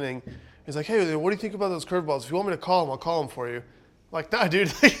 4th inning. He's like, hey, what do you think about those curveballs? If you want me to call them, I'll call them for you. I'm like, nah,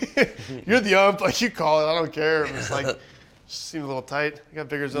 dude. You're the ump. Like, you call it. I don't care. I'm just like... Seems a little tight. I got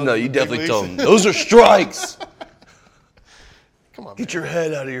bigger zones. No, you definitely told him, those are strikes. Come on, Get man. your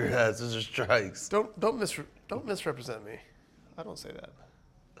head out of your head. Those are strikes. Don't misrepresent me. I don't say that.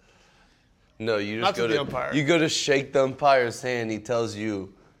 No, you Not just to go the to umpire. you go to shake the umpire's hand. He tells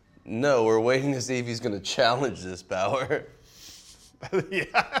you, "No, we're waiting to see if he's going to challenge this, Bauer."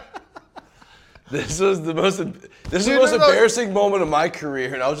 Yeah. This was the most embarrassing moment of my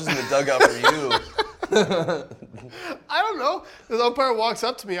career, and I was just in the dugout for you. I don't know. The umpire walks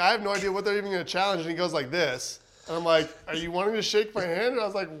up to me. I have no idea what they're even going to challenge, and he goes like this. And I'm like, are you wanting to shake my hand? And I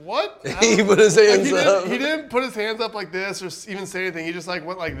was like, what? He put his hands up. He didn't put his hands up like this or even say anything. He just like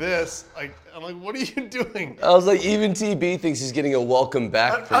went like this. Like, I'm like, what are you doing? I was like, even TB thinks he's getting a welcome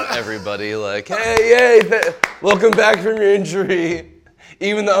back from everybody. Like, hey, welcome back from your injury.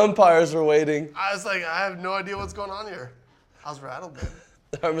 Even the umpires were waiting. I was like, I have no idea what's going on here. I was rattled, man.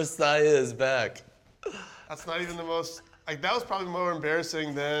 Our Messiah is back. That's not even the most, like, that was probably more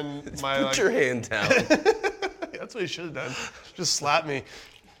embarrassing than my, Put your hand down. That's what he should have done. Just slap me.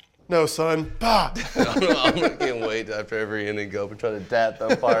 No, son. Bah! I can't wait after every inning go up and try to dap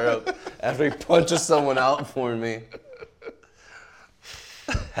the umpire up after he punches someone out for me.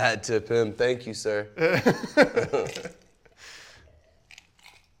 Hat tip him. Thank you, sir.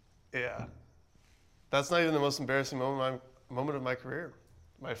 Yeah. That's not even the most embarrassing moment of my career.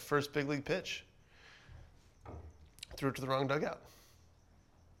 My first big league pitch. Threw it to the wrong dugout.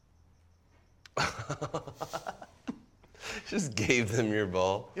 Just gave them your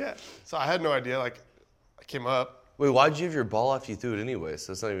ball. Yeah. So I had no idea. Like, I came up. Wait, why'd you have your ball after you threw it anyway?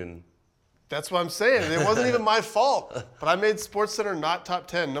 So it's not even... That's what I'm saying. It wasn't even my fault. But I made SportsCenter not top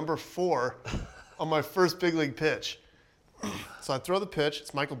 10, number 4, on my first big league pitch. So I throw the pitch.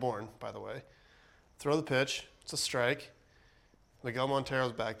 It's Michael Bourne, by the way. Throw the pitch. It's a strike. Miguel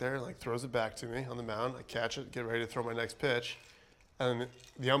Montero's back there, like throws it back to me on the mound. I catch it, get ready to throw my next pitch. And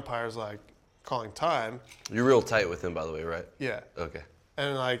the umpire's like calling time. You're real tight with him, by the way, right? Yeah. Okay.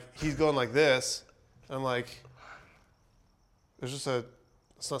 And like he's going like this. And I'm like, there's just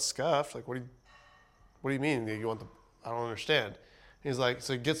it's not scuffed. Like, what do you mean? You want I don't understand. And he's like,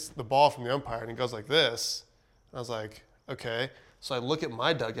 so he gets the ball from the umpire and he goes like this. And I was like, okay. So I look at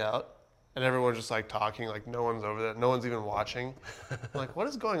my dugout. And everyone's just like talking, like no one's over there, no one's even watching. I'm like, what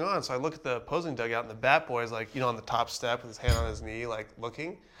is going on? So I look at the opposing dugout, and the bat boy's like, on the top step with his hand on his knee, like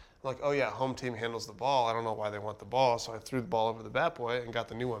looking. I'm like, oh yeah, home team handles the ball. I don't know why they want the ball. So I threw the ball over the bat boy and got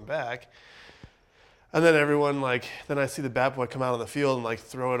the new one back. And then everyone then I see the bat boy come out on the field and like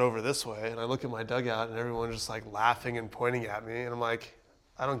throw it over this way. And I look at my dugout, and everyone's just like laughing and pointing at me. And I'm like,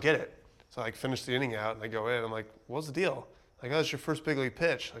 I don't get it. So I like finish the inning out, and I go in. I'm like, what's the deal? Like, oh, it's your first big league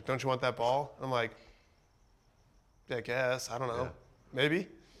pitch. Like, don't you want that ball? I'm like, yeah, I guess. I don't know. Yeah. Maybe.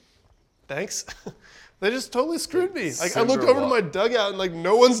 Thanks. They just totally screwed me. Like, I Simber looked over to my dugout and like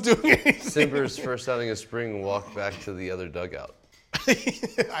no one's doing anything. Simber's first outing of spring walked back to the other dugout. I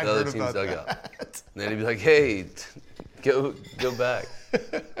The heard other about team's dugout. that. And then he'd be like, hey, go back.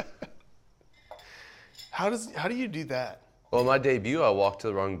 How do you do that? Well, my debut, I walked to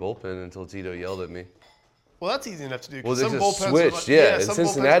the wrong bullpen until Tito yelled at me. Well, that's easy enough to do. Well, they some just bullpens switched, like, yeah. In some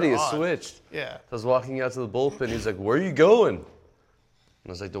Cincinnati, bullpens it are odd. switched. Yeah. I was walking out to the bullpen. He's like, where are you going? And I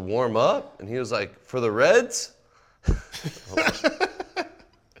was like, to warm up? And he was like, for the Reds?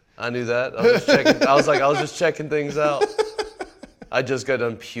 I knew that. I was just checking things out. I just got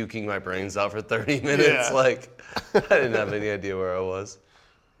done puking my brains out for 30 minutes. Yeah. Like, I didn't have any idea where I was.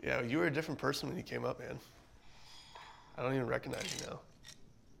 Yeah, you were a different person when you came up, man. I don't even recognize you now.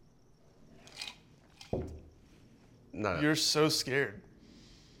 No. You're so scared.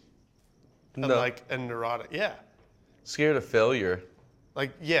 And No. and neurotic. Yeah. Scared of failure.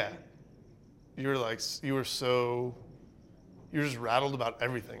 Like, yeah. You were just rattled about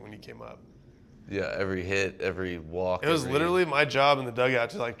everything when you came up. Yeah, every hit, every walk. It was literally my job in the dugout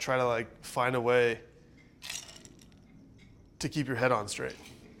to like try to like find a way to keep your head on straight.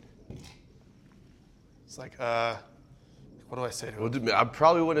 It's like, what do I say to him? Well, I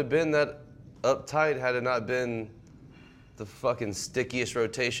probably wouldn't have been that uptight had it not been the fucking stickiest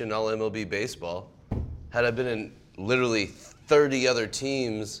rotation in all MLB baseball. Had I been in literally 30 other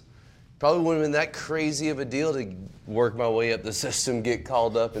teams Probably wouldn't have been that crazy of a deal to work my way up the system, get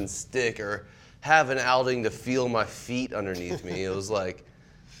called up and stick, or have an outing to feel my feet underneath me. It was like,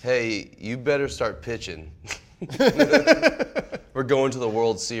 hey, you better start pitching. We're going to the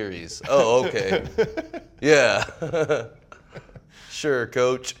World Series. Oh, okay. Yeah. Sure,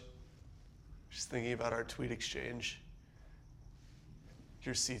 coach. Just thinking about our tweet exchange.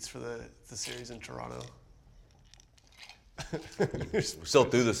 Your seats for the series in Toronto. Still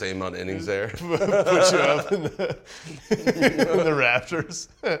threw the same amount of innings there. Put you up in the rafters.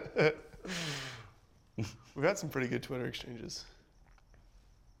 We've had some pretty good Twitter exchanges.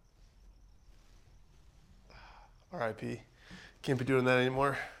 R.I.P. Can't be doing that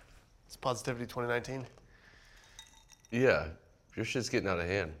anymore. It's Positivity 2019. Yeah, your shit's getting out of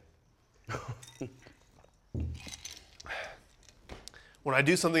hand. When I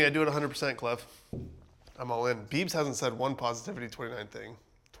do something, I do it 100%, Clev. I'm all in. Beebs hasn't said one Positivity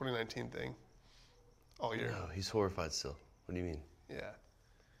 2019 thing all year. No, he's horrified still. What do you mean? Yeah.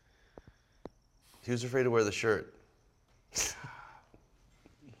 He was afraid to wear the shirt.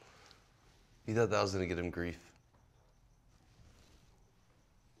 He thought that was going to get him grief.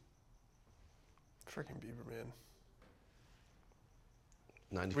 Freaking Bieber, man.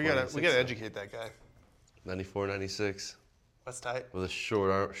 94, We gotta 96, educate that guy. 94, 96. That's tight. With a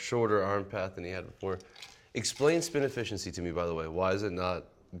shorter arm path than he had before. Explain spin efficiency to me, by the way. Why is it not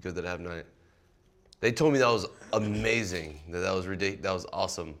good that I have 9? They told me that was amazing, that was ridiculous, that was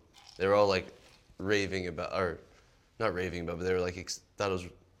awesome. They were all like raving about, or not raving about, but they were like, thought it was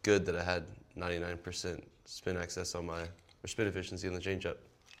good that I had 99% spin access on my, or spin efficiency on the changeup.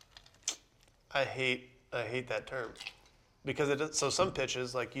 I hate that term because so some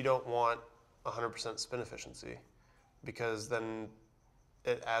pitches, like, you don't want 100% spin efficiency because then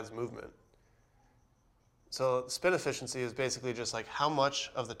it adds movement. So spin efficiency is basically just like how much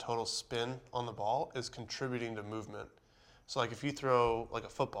of the total spin on the ball is contributing to movement. So like if you throw like a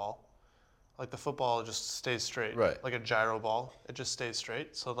football, like the football just stays straight. Right. Like a gyro ball, it just stays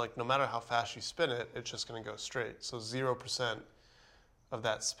straight. So like no matter how fast you spin it, it's just going to go straight. So 0% of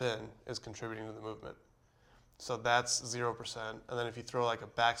that spin is contributing to the movement. So that's 0%. And then if you throw like a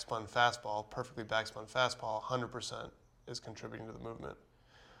backspun fastball, perfectly backspun fastball, 100% is contributing to the movement.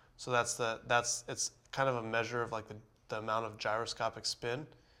 So it's kind of a measure of like the amount of gyroscopic spin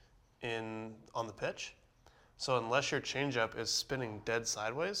on the pitch. So unless your changeup is spinning dead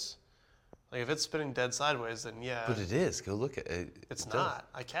sideways, like if it's spinning dead sideways, then yeah. But it is. Go look at it. It's not.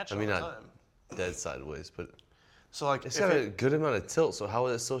 I catch it all the not time. Dead sideways, but So like it's got a good amount of tilt. So how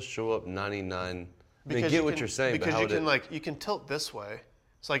would it still show up 99? I mean, I get what you're saying, but because how you would can it? you can tilt this way.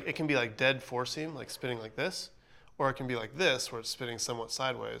 So like it can be like dead four seam, like spinning like this, or it can be like this, where it's spinning somewhat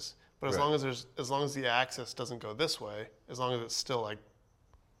sideways. But as long as the axis doesn't go this way, as long as it's still like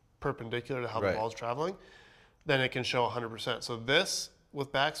perpendicular to how the ball's traveling, then it can show 100%. So this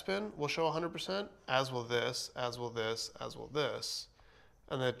with backspin will show 100%, as will this, as will this, as will this,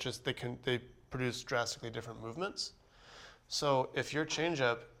 and that just they produce drastically different movements. So if your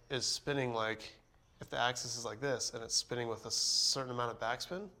changeup is spinning like, if the axis is like this and it's spinning with a certain amount of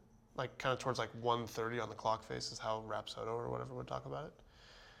backspin, like kind of towards like 130 on the clock face is how Rapsodo or whatever would talk about it,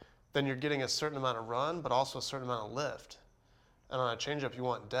 then you're getting a certain amount of run, but also a certain amount of lift. And on a changeup, you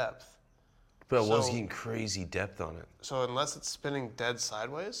want depth. But I was getting crazy depth on it. So unless it's spinning dead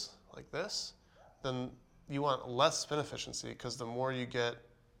sideways, like this, then you want less spin efficiency because the more you get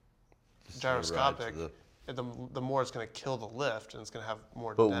gyroscopic, the more it's going to kill the lift and it's going to have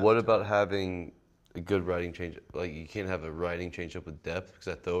more depth. But what about having a good riding change? Like, you can't have a riding changeup with depth because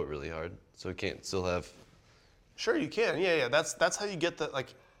I throw it really hard. So it can't still have... Sure, you can. Yeah. That's how you get the,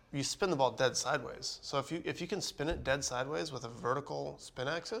 like, you spin the ball dead sideways. So if you can spin it dead sideways with a vertical spin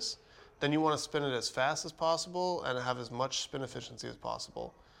axis, then you want to spin it as fast as possible and have as much spin efficiency as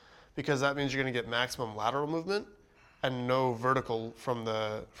possible, because that means you're going to get maximum lateral movement and no vertical from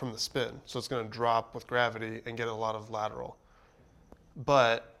the spin. So it's going to drop with gravity and get a lot of lateral.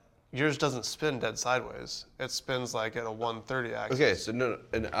 But yours doesn't spin dead sideways. It spins like at a 130 axis. Okay, so no,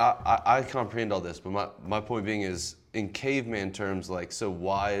 and I comprehend all this, but my point being is, in caveman terms, like, so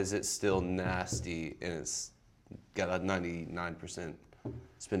why is it still nasty and it's got a 99%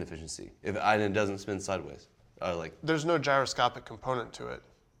 spin efficiency and it doesn't spin sideways? There's no gyroscopic component to it.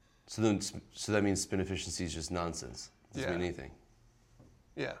 So that means spin efficiency is just nonsense. It doesn't mean anything.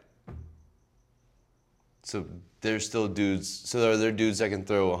 Yeah. So there's still dudes. So are there dudes that can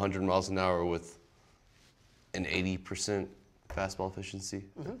throw 100 miles an hour with an 80% fastball efficiency?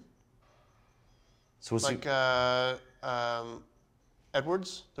 Mm-hmm. So what's like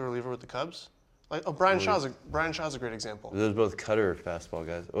Edwards, the reliever with the Cubs? Like Brian Shaw's a great example. Those are both cutter fastball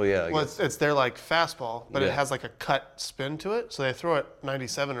guys. Oh yeah. I guess. It's their like fastball, but it Yeah. has like a cut spin to it. So they throw it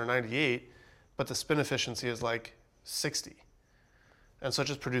 97 or 98, but the spin efficiency is like 60, and so it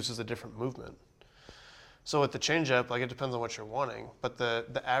just produces a different movement. So with the changeup, like it depends on what you're wanting, but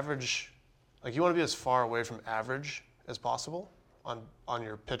the average, like you want to be as far away from average as possible on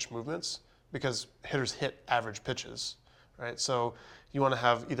your pitch movements because hitters hit average pitches, right? So you want to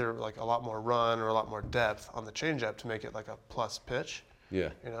have either like a lot more run or a lot more depth on the changeup to make it like a plus pitch. Yeah.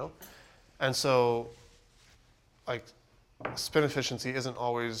 You know, and so like spin efficiency isn't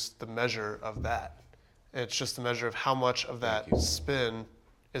always the measure of that. It's just the measure of how much of that spin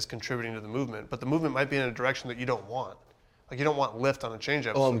is contributing to the movement. But the movement might be in a direction that you don't want. Like you don't want lift on a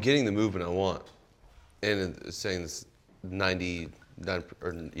changeup. Oh, I'm getting the movement I want, and it's saying this 99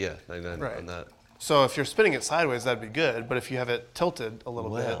 or 99 Right. on that. So if you're spinning it sideways, that'd be good. But if you have it tilted a little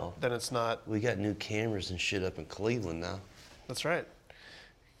Well, bit, then it's not. We got new cameras and shit up in Cleveland now. That's right.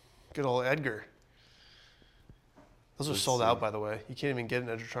 Good old Edgar. Those are Let's sold see. out, by the way. You can't even get an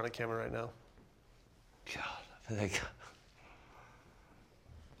Edgertronic camera right now. God, I think.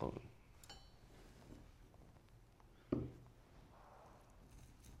 Oh.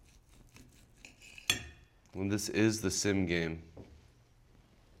 Well, this is the sim game.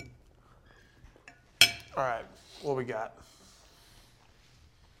 All right, what we got?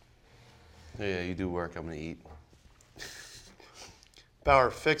 Oh, yeah, you do work. I'm gonna eat. Bauer,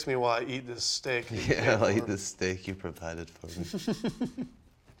 fix me while I eat this steak. Yeah, I'll eat the steak you provided for me.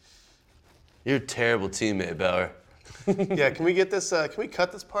 You're a terrible teammate, Bauer. Yeah, can we get this? Can we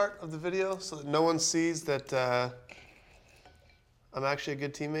cut this part of the video so that no one sees that I'm actually a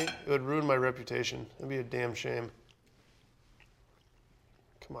good teammate? It would ruin my reputation. It'd be a damn shame.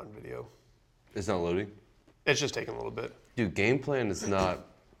 Come on, video. It's not loading? It's just taking a little bit. Dude, game plan is not.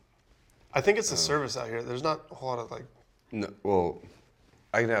 I think it's the service out here. There's not a whole lot of like. No, well,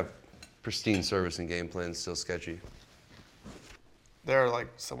 I can have pristine service and game plan still sketchy. They're like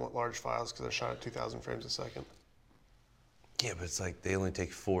somewhat large files because they're shot at 2,000 frames a second. Yeah, but it's like they only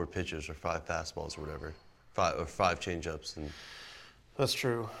take 4 pitches or 5 fastballs or whatever, 5 changeups, and That's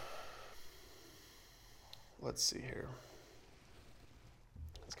true. Let's see here.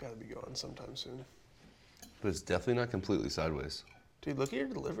 It's got to be going sometime soon. but it's definitely not completely sideways. Dude, look at your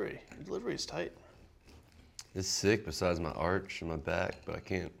delivery. Your delivery is tight. It's sick besides my arch and my back, but I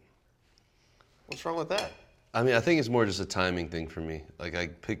can't. What's wrong with that? I mean, I think it's more just a timing thing for me. Like, I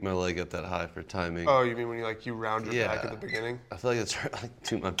pick my leg up that high for timing. Oh, you mean when you round your back Yeah. at the beginning? I feel like it's like,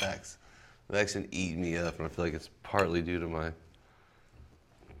 dude, my back's been eating me up, and I feel like it's partly due to my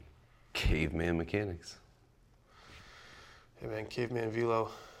caveman mechanics. Hey man, caveman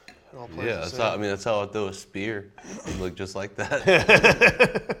velo. It all plays Yeah, the that's same. how, I mean, that's how I throw a spear. It look just like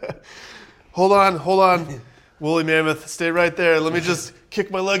that. Hold on. Woolly mammoth, stay right there. Let me just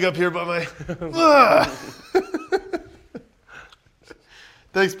kick my leg up here by my. Ah!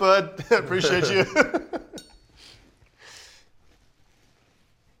 Thanks, bud. Appreciate you.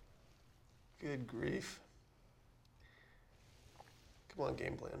 Good grief. Come on,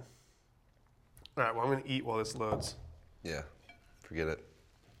 game plan. All right, well, I'm going to eat while this loads. Yeah, forget it.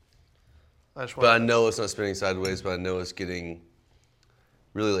 I just But I want know it's not spinning sideways, but I know it's getting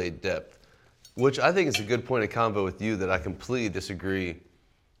really late depth, which I think is a good point of convo with you that I completely disagree.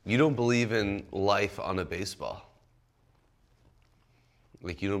 You don't believe in life on a baseball.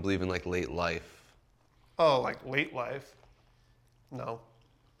 Like, you don't believe in, like, late life. Oh, like late life? No.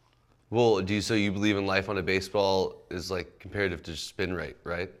 Well, so you believe in life on a baseball is, like, comparative to spin rate,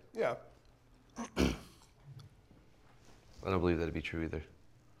 right? Yeah. I don't believe that to be true either.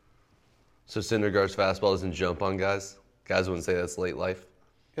 So Syndergaard's fastball doesn't jump on guys? Guys wouldn't say that's late life?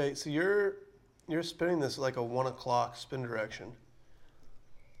 Okay, so you're spinning this like a 1 o'clock spin direction.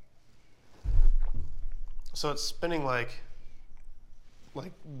 So it's spinning like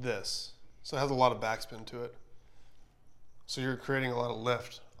this. So it has a lot of backspin to it. So you're creating a lot of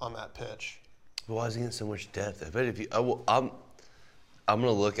lift on that pitch. But why is he getting so much depth? I bet if you, I'm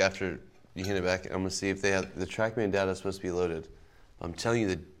gonna look after you hit it back. I'm gonna see if they have the TrackMan data is supposed to be loaded. I'm telling you,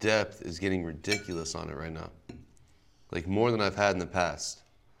 the depth is getting ridiculous on it right now, like more than I've had in the past.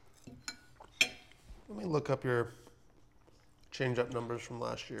 Let me look up your change-up numbers from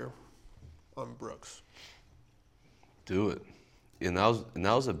last year on Brooks. Do it, and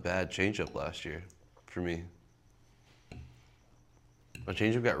that was a bad changeup last year for me. My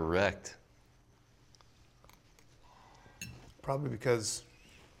changeup got wrecked. Probably because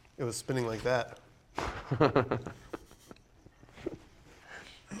it was spinning like that.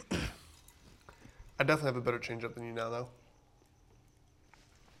 I definitely have a better changeup than you now, though.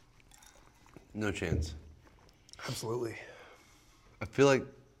 No chance. Absolutely. I feel like,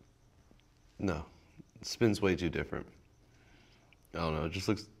 no. Spin's way too different. I don't know. It just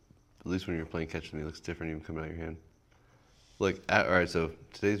looks, at least when you're playing catch with me, it looks different even coming out of your hand. Like, all right, so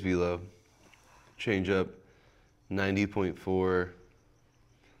today's velo, change up, 90.4.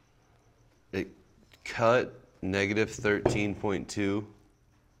 It cut negative 13.2.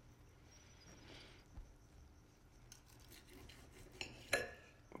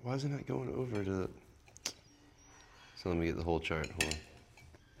 Why is it not going over to the... So let me get the whole chart. Hold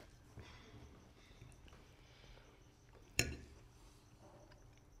on.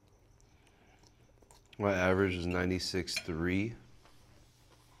 My average is 96.3.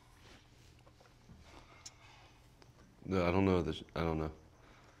 No, I don't know. I don't know.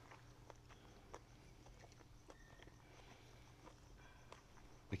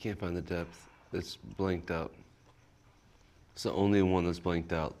 I can't find the depth. It's blanked out. It's the only one that's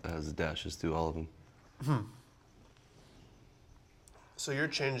blanked out that has the dashes through all of them. So your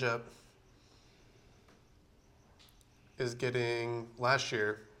changeup is getting, last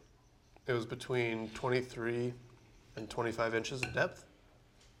year, it was between 23 and 25 inches of depth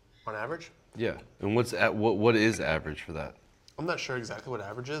on average. Yeah. And what is average for that? I'm not sure exactly what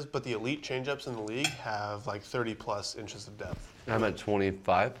average is, but the elite changeups in the league have like 30 plus inches of depth. I'm at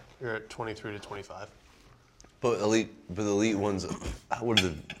 25. You're at 23 to 25. But the elite ones, what are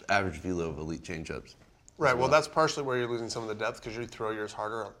the average velo of elite changeups? Right. Well, that's partially where you're losing some of the depth because you throw yours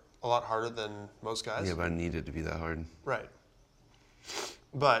a lot harder than most guys. Yeah, but I need it to be that hard. Right.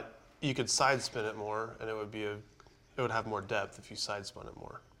 But you could side spin it more, and it would have more depth if you side spun it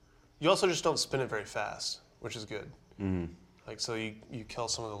more. You also just don't spin it very fast, which is good. Mm-hmm. Like, so you kill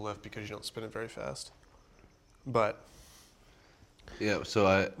some of the lift because you don't spin it very fast. But yeah,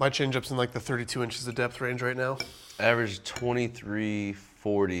 so my changeup's in like the 32 inches of depth range right now. Average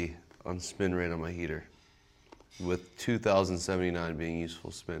 2340 on spin rate on my heater, with 2079 being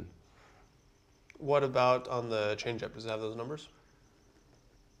useful spin. What about on the changeup? Does it have those numbers?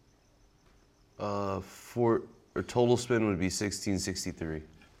 Total spin would be 1663.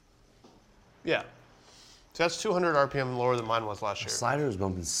 Yeah. So that's 200 RPM lower than mine was last year. Slider is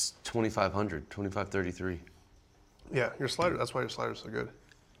bumping 2500, 2533. Yeah, your slider. That's why your slider's so good.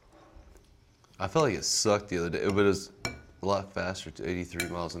 I felt like it sucked the other day, but it was a lot faster to 83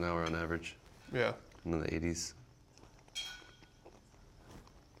 miles an hour on average. Yeah. In the 80s.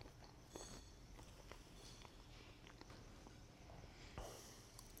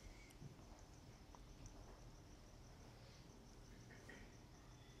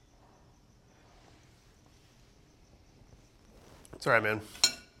 It's all right, man.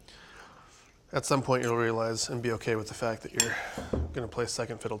 At some point, you'll realize and be okay with the fact that you're going to play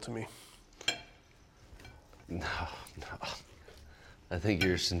second fiddle to me. No. I think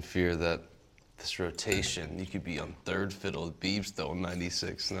you're just in fear that this rotation, you could be on third fiddle with Beebs throwing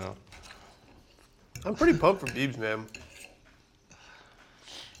 96 now. I'm pretty pumped for Beebs, man.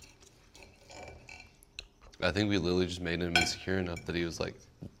 I think we literally just made him insecure enough that he was like,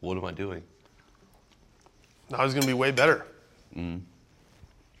 what am I doing? Now he's going to be way better.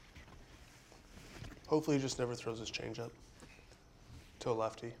 Hopefully he just never throws his changeup to a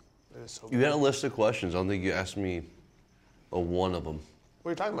lefty. It is so You had a list of questions. I don't think you asked me one of them. What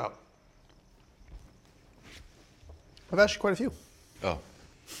are you talking about? I've asked you quite a few. Oh.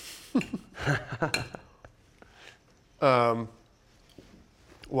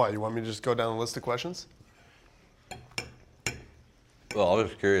 Why? You want me to just go down the list of questions? Well, I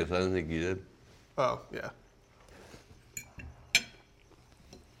was curious. I didn't think you did. Oh, yeah.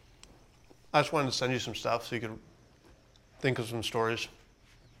 I just wanted to send you some stuff so you could think of some stories.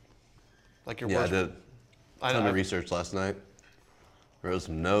 Like your Yeah, worst. I did. I Ton of research last night. Wrote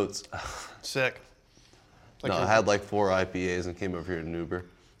some notes. Sick. Like No, I had like 4 IPAs and came over here in an Uber.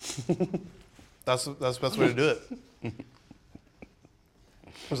 That's the best way to do it. It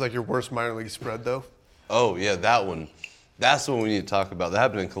was like your worst minor league spread, though. Oh, yeah, that one. That's the one we need to talk about. That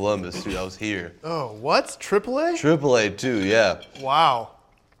happened in Columbus, dude. I was here. Oh, what? AAA? AAA, too, yeah. Wow.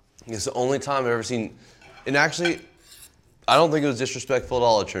 It's the only time I've ever seen. And actually, I don't think it was disrespectful at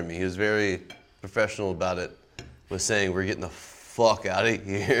all to Trimmy. He was very professional about it, was saying, we're getting the fuck out of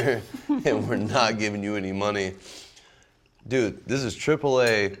here, and we're not giving you any money. Dude, this is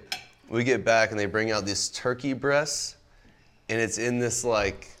AAA. We get back, and they bring out this turkey breast, and it's in this,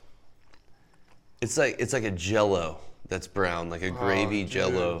 like, it's like a Jell-O that's brown, like a gravy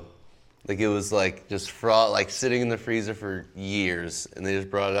Jell-O. Like it was like just like sitting in the freezer for years, and they just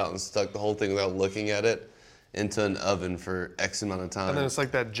brought it out and stuck the whole thing without looking at it into an oven for X amount of time. And then it's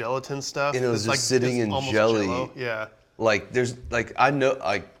like that gelatin stuff. And it was it's just like, sitting in almost jelly. Jell-O. Yeah. Like there's like I know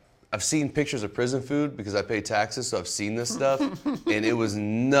like I've seen pictures of prison food because I pay taxes, so I've seen this stuff, and it was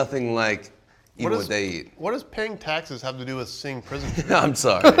nothing like what they eat. What does paying taxes have to do with seeing prison food? I'm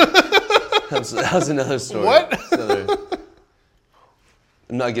sorry. That was another story. What?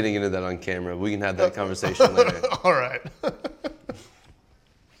 I'm not getting into that on camera. We can have that conversation later. All right.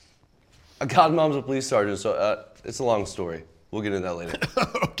 Godmom's a police sergeant, so it's a long story. We'll get into that later.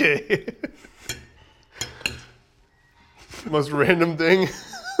 Okay. Most random thing.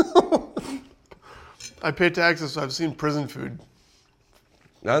 I pay taxes, so I've seen prison food.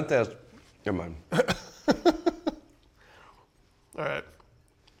 I don't think that's... Never mind. All right.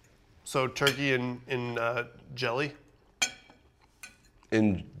 So turkey in jelly?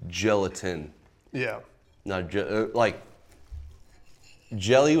 In gelatin. Yeah. Not like...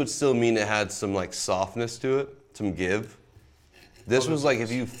 Jelly would still mean it had some like softness to it, some give. This was like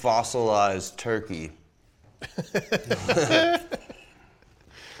if you fossilized turkey.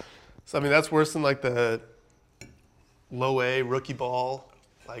 So I mean that's worse than like the low A rookie ball,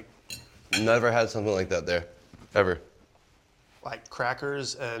 like Never had something like that there, ever. like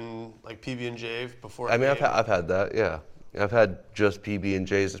crackers and like PB&J before. I mean, I've had that, yeah. I've had just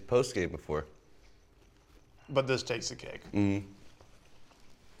PB&Js as post game before. But this takes the cake. Mm-hmm.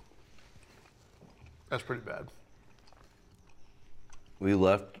 That's pretty bad. We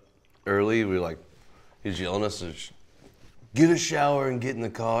left early. We were like, he's yelling at us to get a shower and get in the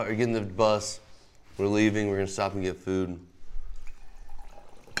car or get in the bus. We're leaving. We're gonna stop and get food.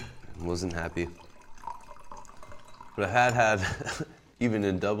 Wasn't happy. But I had even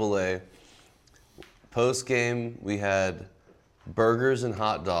in AA post game we had burgers and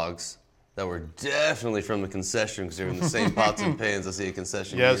hot dogs that were definitely from the concession because they were in the same pots and pans I see a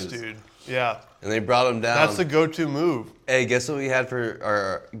concession. Yes, use. dude. Yeah. And they brought them down. That's the go-to move. Hey, guess what we had for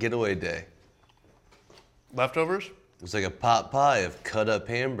our getaway day? Leftovers? It was like a pot pie of cut up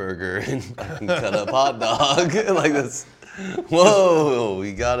hamburger and cut up hot dog. Like this. Whoa,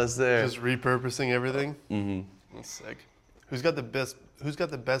 we got us there. Just repurposing everything? Mm-hmm. That's sick. Who's got the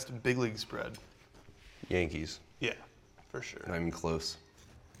best big league spread? Yankees. Yeah, for sure. Not even close.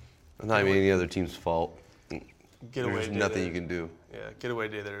 Not even any other team's fault. Getaway There's day nothing there. you can do. Yeah, getaway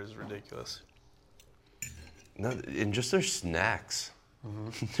day there is ridiculous. No, and just their snacks.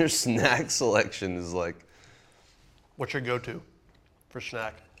 Mm-hmm. Their snack selection is like... What's your go-to for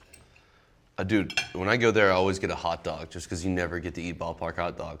snack? Dude, when I go there, I always get a hot dog just because you never get to eat ballpark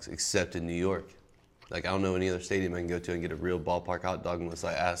hot dogs except in New York. Like, I don't know any other stadium I can go to and get a real ballpark hot dog unless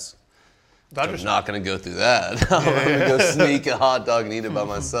I ask. I'm not going to go through that. I'm going to go sneak a hot dog and eat it by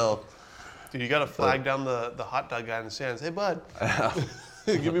myself. Dude, you got to flag down the hot dog guy in the stands. Hey, bud,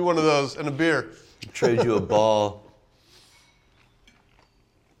 give me one of those and a beer. Trade you a ball.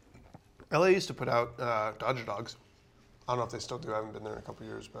 LA used to put out Dodger dogs. I don't know if they still do. I haven't been there in a couple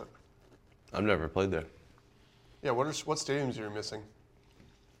years, but I've never played there. yeah. What stadiums are you missing?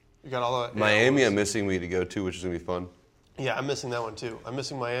 You got all the Miami, I'm missing me to go to, which is going to be fun. Yeah, I'm missing that one too. I'm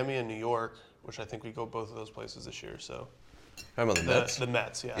missing Miami and New York, which I think we go both of those places this year. So How about the Mets? The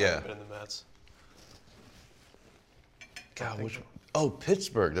Mets, yeah. I haven't been in the Mets. God,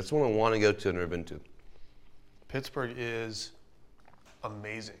 Pittsburgh. That's one I want to go to and never been to. Pittsburgh is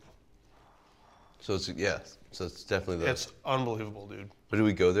amazing. So it's definitely the... It's unbelievable, dude. But did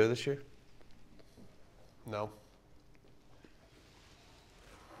we go there this year? No.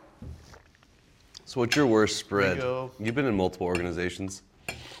 So what's your worst spread? You've been in multiple organizations.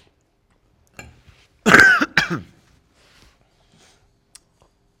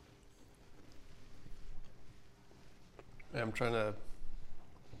 I'm trying to.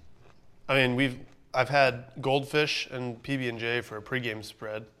 I mean, I've had Goldfish and PB&J for a pregame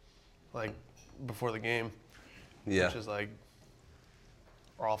spread, like before the game. Yeah. Which is like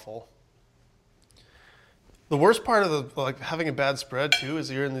awful. The worst part of having a bad spread too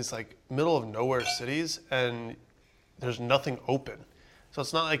is you're in these like middle of nowhere cities and there's nothing open. So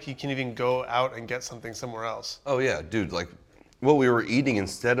it's not like you can even go out and get something somewhere else. Oh yeah, dude. Like, what we were eating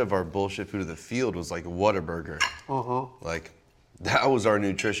instead of our bullshit food of the field was like Whataburger. Like, that was our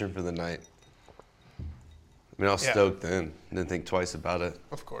nutrition for the night. I mean, I was stoked then. Didn't think twice about it.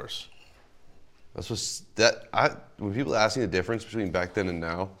 Of course. When people ask me the difference between back then and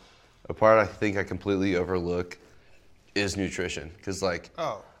now, a part I think I completely overlook is nutrition. Because, I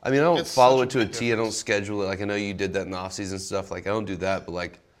don't follow it to a T. I don't schedule it. Like, I know you did that in the off-season stuff. Like, I don't do that. But,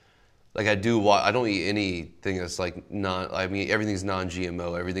 I don't eat anything that's, everything's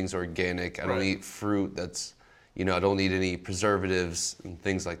non-GMO. Everything's organic. I don't eat fruit that's, I don't eat any preservatives and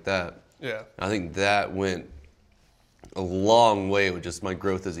things like that. Yeah. I think that went a long way with just my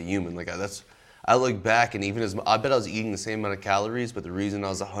growth as a human. I look back and even I bet I was eating the same amount of calories, but the reason I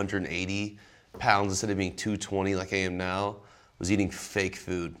was 180 pounds instead of being 220 like I am now was eating fake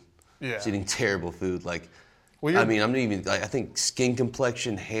food. Yeah. I was eating terrible food. I'm not even, I think skin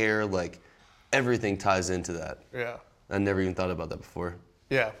complexion, hair, everything ties into that. Yeah. I never even thought about that before.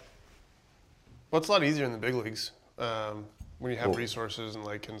 Yeah. Well, it's a lot easier in the big leagues when you have resources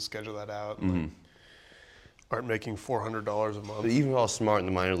and can schedule that out and aren't making $400 a month. But even while smart in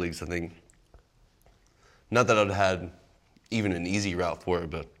the minor leagues, I think, not that I'd had even an easy route for it,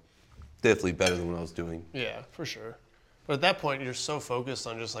 but definitely better than what I was doing. Yeah, for sure. But at that point, you're so focused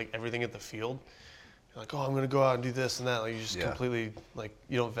on just everything at the field. You're like, oh, I'm going to go out and do this and that. You just completely,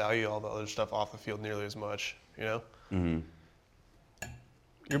 you don't value all the other stuff off the field nearly as much, you know? Mm-hmm.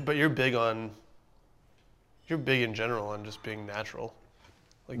 But you're big in general on just being natural.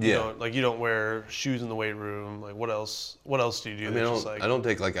 You don't wear shoes in the weight room. What else do you do? I don't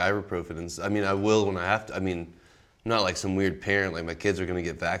take ibuprofen. I will when I have to. I'm not like some weird parent. My kids are going to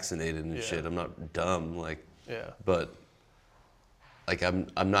get vaccinated and shit. I'm not dumb. But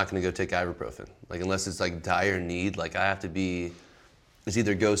I'm not going to go take ibuprofen. Unless it's dire need. I have to be. It's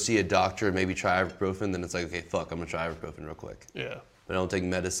either go see a doctor or maybe try ibuprofen. Then it's okay, fuck, I'm going to try ibuprofen real quick. Yeah. But I don't take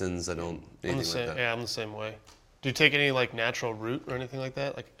medicines. I don't anything like that. Yeah, I'm the same way. Do you take any natural root or anything like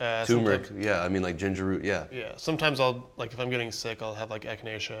that? Turmeric, yeah. Ginger root, yeah. Yeah. Sometimes I'll if I'm getting sick, I'll have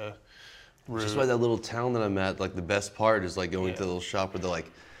echinacea root. Just by that little town that I'm at, the best part is going to the little shop where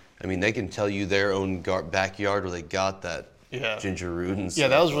they're they can tell you their own backyard where they got that ginger root and stuff. Yeah,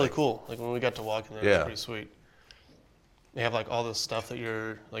 that was really cool. When we got to walk in there, it was pretty sweet. They have all this stuff that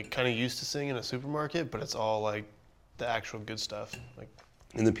you're kind of used to seeing in a supermarket, but it's all the actual good stuff.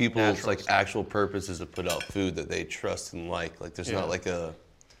 And the people's actual purpose is to put out food that they trust and like. There's not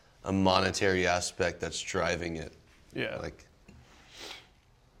a monetary aspect that's driving it. Yeah.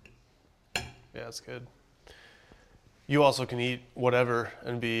 Yeah, it's good. You also can eat whatever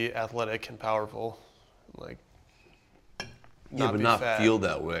and be athletic and powerful. But not feel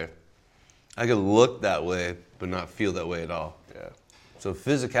that way. I could look that way, but not feel that way at all. Yeah. So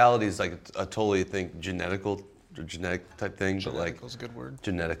physicality is I totally think genetic type thing, Genetical is a good word.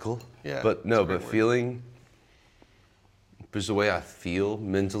 Genetical. Yeah. But no, but feeling, just the way I feel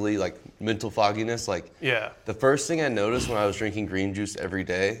mentally, mental fogginess, the first thing I noticed when I was drinking green juice every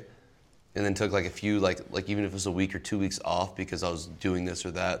day, and then took a few, even if it was a week or 2 weeks off because I was doing this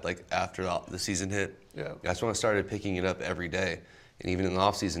or that, after the season hit. Yeah. That's when I started picking it up every day. And even in the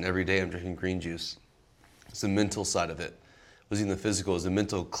off season, every day I'm drinking green juice. It's the mental side of it. It wasn't even the physical, it was the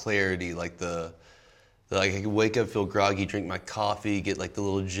mental clarity, I could wake up, feel groggy, drink my coffee, get the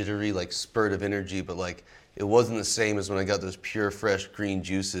little jittery spurt of energy, but it wasn't the same as when I got those pure, fresh green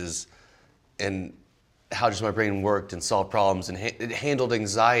juices and how just my brain worked and solved problems and it handled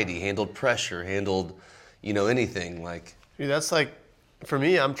anxiety, handled pressure, handled, anything. Dude, that's for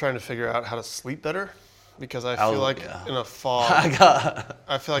me, I'm trying to figure out how to sleep better because I feel in a fog.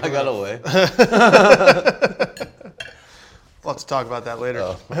 I feel like I got away. We'll have to talk about that later.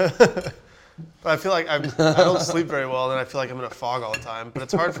 Oh. But I feel I don't sleep very well, and I feel I'm in a fog all the time. But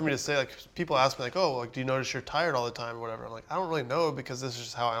it's hard for me to say. People ask me, do you notice you're tired all the time or whatever? I'm I don't really know because this is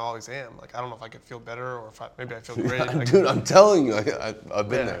just how I always am. I don't know if I could feel better or if maybe I feel great. Dude, I'm telling you, I've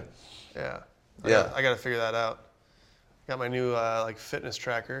been there. Yeah. I got to figure that out. Got my new fitness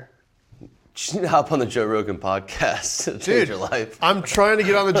tracker. You need to hop on the Joe Rogan podcast to change your life. I'm trying to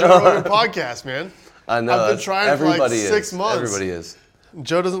get on the Joe Rogan podcast, man. I know. I've been trying for 6 months. Everybody is.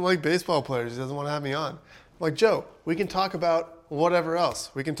 Joe doesn't like baseball players. He doesn't want to have me on. Joe, we can talk about whatever else.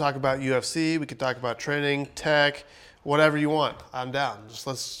 We can talk about UFC. We can talk about training, tech, whatever you want. I'm down. Just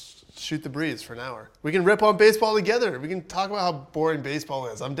let's shoot the breeze for an hour. We can rip on baseball together. We can talk about how boring baseball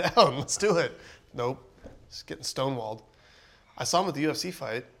is. I'm down. Let's do it. Nope. Just getting stonewalled. I saw him at the UFC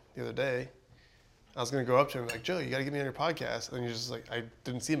fight the other day. I was going to go up to him Joe, you got to get me on your podcast. And he's just I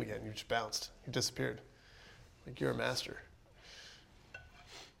didn't see him again. He just bounced. He disappeared. You're a master.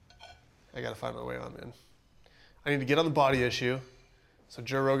 I got to find my way on, man. I need to get on the body issue so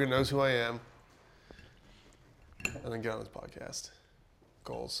Joe Rogan knows who I am and then get on his podcast.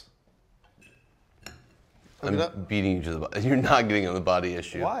 Goals. I'm beating you to the body. You're not getting on the body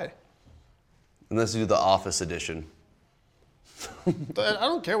issue. Why? Unless you do the office edition. I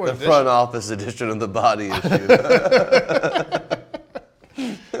don't care what the front office edition of the body issue.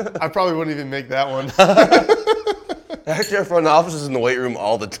 I probably wouldn't even make that one. Actually, our front office is in the weight room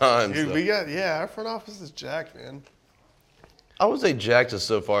all the time. Dude, our front office is jacked, man. I would say jacked as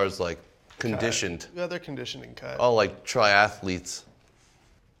so far as conditioned. Yeah, they're conditioned and cut. All triathletes.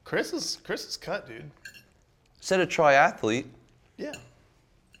 Chris is cut, dude. Said a triathlete. Yeah.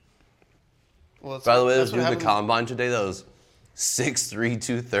 Well, By the way, I was doing the combine today. That was 6'3",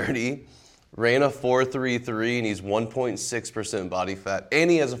 230. Ran a 4.33, and he's 1.6% body fat. And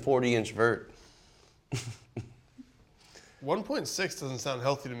he has a 40-inch vert. 1.6 doesn't sound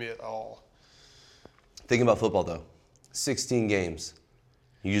healthy to me at all. Think about football, though. 16 games.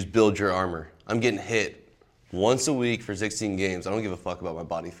 You just build your armor. I'm getting hit once a week for 16 games. I don't give a fuck about my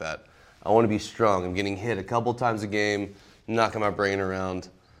body fat. I want to be strong. I'm getting hit a couple times a game, knocking my brain around.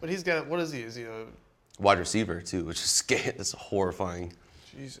 But he's got, what is he? Is he a wide receiver, too, which is scary. That's horrifying.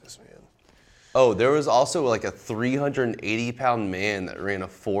 Jesus, man. Oh, there was also like a 380-pound man that ran a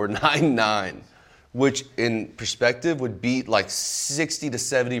 4.99, which in perspective would beat like 60 to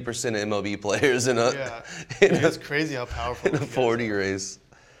 70% of MLB players in a It's crazy how powerful in a 40 race.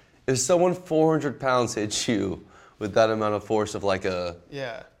 If someone 400 pounds hits you with that amount of force of like a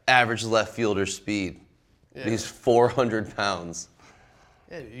average left fielder speed, he's 400 pounds.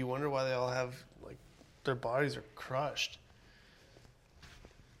 Yeah, you wonder why they all have like their bodies are crushed.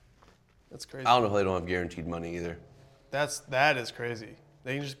 That's crazy. I don't know if they don't have guaranteed money either. That is crazy.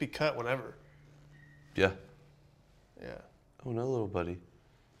 They can just be cut whenever. Yeah. Yeah. Oh no, little buddy.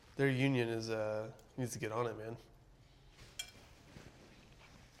 Their union is needs to get on it, man.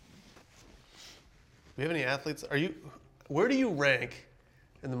 Do we have any athletes? Where do you rank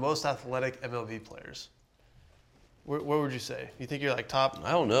in the most athletic MLB players? Where would you say? You think you're like top?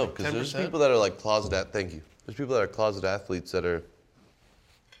 I don't know, because like there's people that are like closet. Thank you. There's people that are closet athletes that are.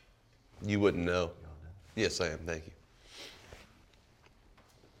 You wouldn't know. Yes, I am. Thank you.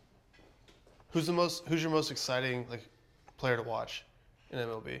 Who's your most exciting like player to watch in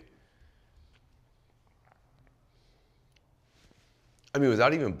MLB? I mean,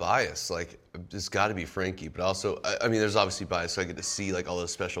 without even bias, like it's got to be Frankie. But also, I mean, there's obviously bias. So I get to see like all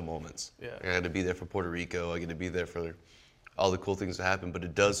those special moments. Yeah. I get to be there for Puerto Rico. I get to be there for all the cool things that happen. But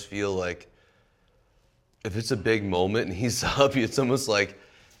it does feel like if it's a big moment and he's up, it's almost like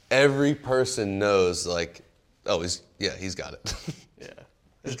every person knows, like, oh, he's got it. Yeah.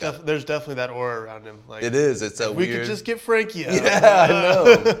 There's definitely that aura around him. Like it is. It's that we weird. could just get Frankie out. Yeah, I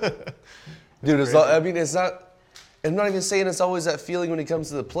know. Dude, it's not. I'm not even saying it's always that feeling when he comes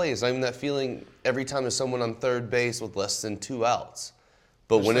to the plate. It's not even that feeling every time there's someone on third base with less than 2 outs.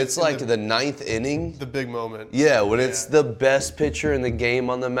 But when it's like the 9th inning. The big moment. Yeah, when it's the best pitcher in the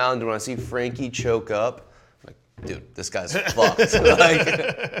game on the mound, when I see Frankie choke up, I'm like, dude, this guy's fucked.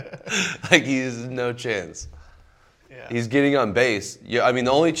 like he has no chance. Yeah. He's getting on base. Yeah, I mean,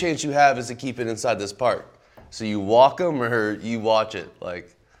 the only chance you have is to keep it inside this park. So you walk him or you watch it.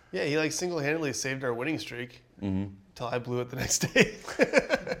 Like. Yeah, he like single-handedly saved our winning streak until I blew it the next day.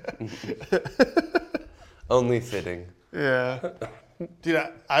 Only fitting. Yeah. Dude,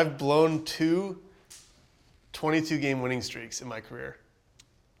 I've blown 2 22-game winning streaks in my career.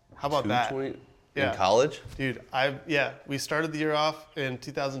 How about that? In college? Dude, we started the year off in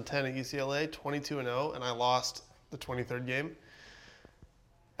 2010 at UCLA, 22-0, and I lost the 23rd game.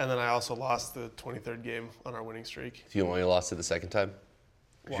 And then I also lost the 23rd game on our winning streak. Do you only lost it the second time?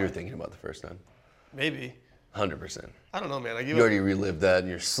 Because you were thinking about the first time. Maybe. 100%. I don't know, man. You already relived that in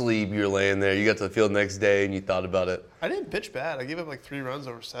your sleep. You were laying there. You got to the field the next day, and you thought about it. I didn't pitch bad. I gave up like 3 runs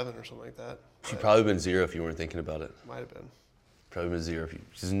over 7 or something like that. You'd probably been 0 if you weren't thinking about it. Might have been. Probably been 0 if you.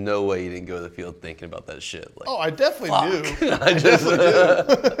 There's no way you didn't go to the field thinking about that shit. Like, I definitely do. I definitely do.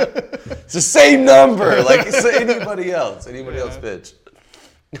 It's the same number. Like anybody else. Anybody else pitch.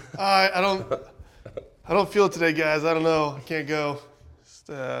 I don't feel it today, guys. I don't know. I can't go.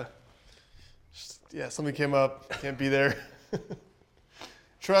 Something came up. Can't be there.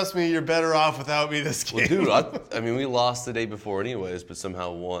 Trust me, you're better off without me this game. Well, dude, I mean, we lost the day before anyways, but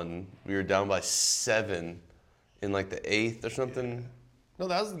somehow won. We were down by 7 in like the 8th or something. Yeah. No,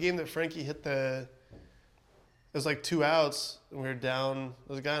 that was the game that Frankie hit it was like 2 outs, and we were down. There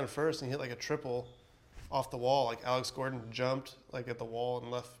was a guy on first, and he hit like a triple off the wall. Like Alex Gordon jumped like at the wall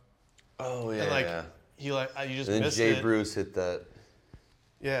and left. Oh, yeah, and you just and then missed it. Jay Bruce hit that.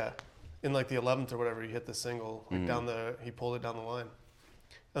 Yeah. In like the 11th or whatever, he hit the single. Like he pulled it down the line.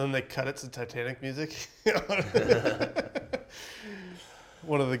 And then they cut it to Titanic music.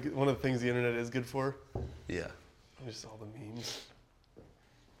 One of the things the internet is good for. Yeah. Just all the memes.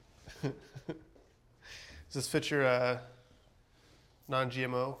 Does this fit your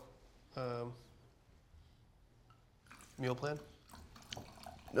non-GMO meal plan?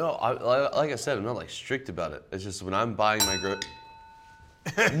 No, like I said, I'm not like strict about it. It's just when I'm buying my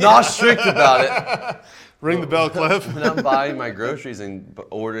not strict about it. Ring the bell, Clev. When I'm buying my groceries and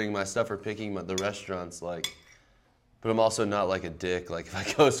ordering my stuff or picking the restaurants, like, but I'm also not like a dick. Like if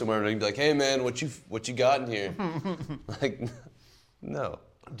I go somewhere and I can be like, hey man, what you got in here? Like, no.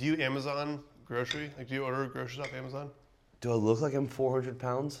 Do you Amazon grocery? Like, do you order groceries off Amazon? Do I look like I'm 400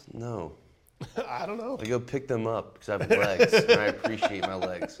 pounds? No. I don't know. I go pick them up because I have legs, and I appreciate my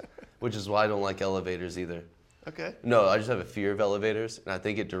legs, which is why I don't like elevators either. Okay. No, I just have a fear of elevators, and I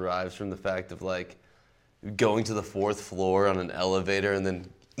think it derives from the fact of, like, going to the 4th floor on an elevator and then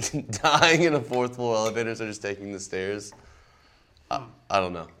dying in a 4th floor elevator, so just taking the stairs. I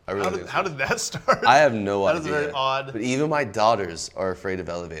don't know. I really How did that start? I have no idea. That is very odd. But even my daughters are afraid of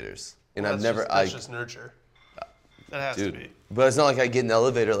elevators, and Well, I've never. That's just nurture. That has to be. But it's not like I get in the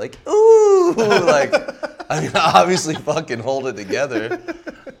elevator like, ooh, like, I mean, I obviously fucking hold it together.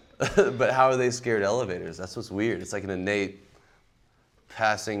 But how are they scared of elevators? That's what's weird. It's like an innate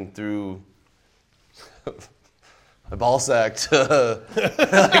passing through a ball sack to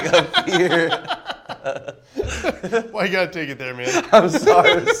like a fear. Why you gotta take it there, man? I'm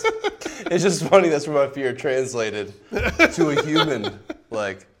sorry. It's just funny. That's where my fear translated to a human.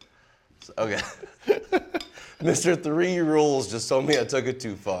 Like, okay. Mr. 3 Rules just told me I took it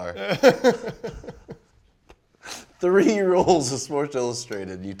too far. 3 Rules of Sports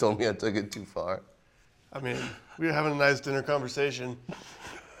Illustrated. You told me I took it too far. I mean, we were having a nice dinner conversation.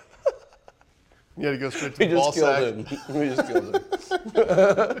 You had to go straight to the ball sack. We just killed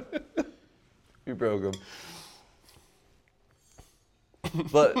him. We broke him.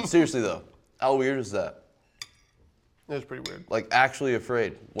 But seriously though, how weird is that? It was pretty weird. Like actually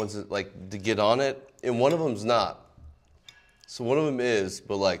afraid once it, like to get on it, and one of them's not. So one of them is,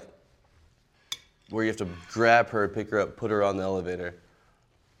 but like where you have to grab her, pick her up, put her on the elevator.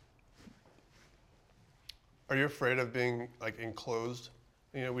 Are you afraid of being like enclosed?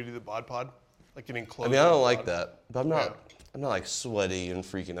 You know, we do the bod pod, like getting closed. I mean, I don't like pod. that, but I'm not. Yeah. I'm not like sweaty and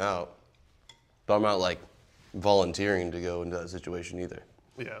freaking out. But I'm not like volunteering to go into that situation either.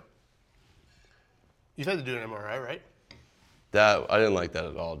 Yeah. You've had to do an MRI, right? That I didn't like that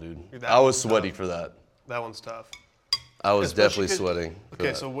at all, dude. That I was one's sweaty tough. for that. That one's tough. I was Especially definitely 'cause- sweating. For Okay,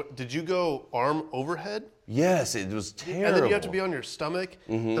 that. so did you go arm overhead? Yes, it was terrible. And then you have to be on your stomach,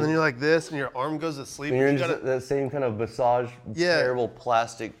 and then you're like this, and your arm goes to sleep. And you're in you just that same kind of massage, Yeah. terrible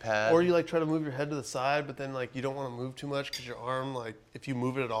plastic pad. or you like try to move your head to the side, but then like you don't want to move too much because your arm, like if you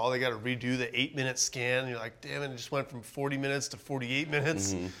move it at all, they got to redo the 8-minute scan. And you're like, damn it just went from 40 minutes to 48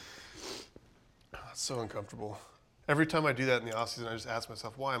 minutes. Oh, it's so uncomfortable. Every time I do that in the off season, I just ask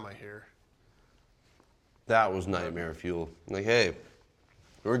myself, why am I here? That was nightmare fuel. Like, hey,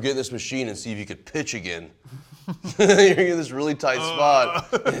 we're getting this machine and see if you could pitch again. You're in this really tight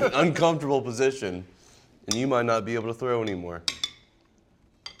spot, in an uncomfortable position, and you might not be able to throw anymore.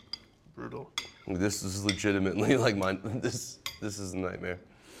 Brutal. This is legitimately like this is a nightmare.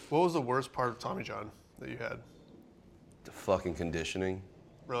 What was the worst part of Tommy John that you had? The fucking conditioning.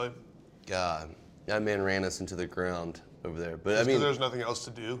 Really? God, that man ran us into the ground over there. But Just I mean, there's nothing else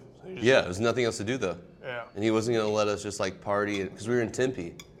to do. So you just- yeah, there's nothing else to do though. Yeah. And he wasn't gonna let us just like party because we were in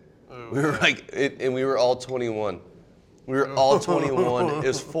Tempe. Ooh, We were yeah. like, and we were all 21. We were all 21. It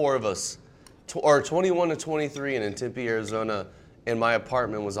was 4 of us, or 21 to 23, and in Tempe, Arizona, and my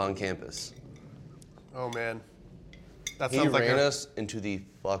apartment was on campus. Oh man. That He sounds like ran us into the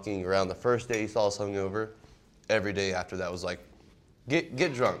fucking ground. The first day he saw us hungover. Every day after that was like, get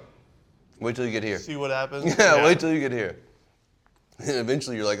drunk. Wait till you get here. see what happens. Yeah, wait till you get here. And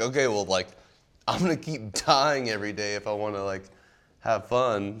eventually you're like, okay, well, like, I'm gonna keep dying every day if I want to like have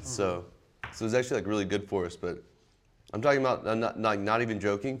fun. So it was actually like really good for us. But I'm talking about not even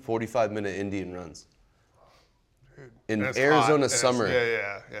joking. 45-minute Indian runs in And it's Arizona hot, and it's- summer.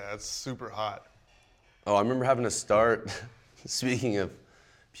 Yeah. It's super hot. Oh, I remember having to start. Speaking of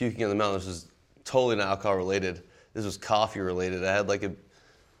puking on the mountain, this was totally not alcohol related. This was coffee related. I had like a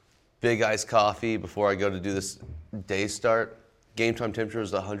big iced coffee before I go to do this day start. Game time temperature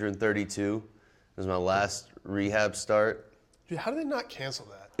was 132. It was my last rehab start. Dude, how did they not cancel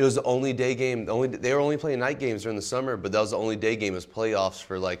that? It was the only day game. They were only playing night games during the summer, but that was the only day game as playoffs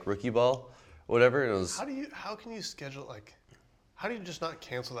for like rookie ball, or whatever. And it was How can you schedule how do you just not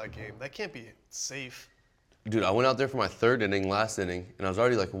cancel that game? That can't be safe. Dude, I went out there for my third inning, last inning, and I was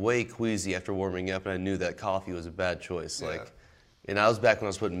already like way queasy after warming up, and I knew that coffee was a bad choice. Yeah. Like, and I was back when I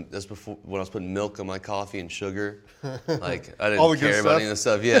was putting milk on my coffee and sugar. Like I All the didn't good care about stuff? any of the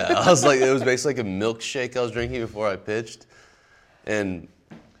stuff. Yeah, I was like, it was basically like a milkshake I was drinking before I pitched, and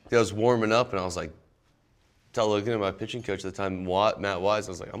I was warming up, and I was like, looking at my pitching coach at the time, Matt Wise.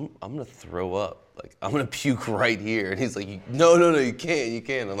 I was like, I'm gonna throw up. Like I'm gonna puke right here, and he's like, no, you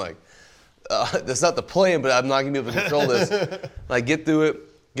can't. I'm like. That's not the plan, but I'm not gonna be able to control this. Like, get through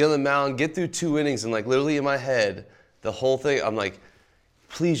it, get on the mound, get through 2 innings, and like literally in my head, the whole thing, I'm like,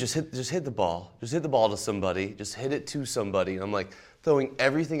 please just hit the ball, just hit the ball to somebody, just hit it to somebody. And I'm like throwing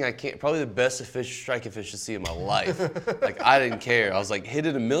everything I can. Probably the best strike efficiency of my life. Like, I didn't care. I was like, hit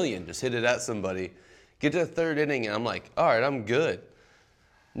it 1,000,000. Just hit it at somebody. Get to the third inning, and I'm like, all right, I'm good.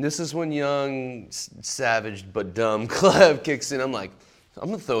 And this is when young, savage, but dumb Clev kicks in. I'm like, I'm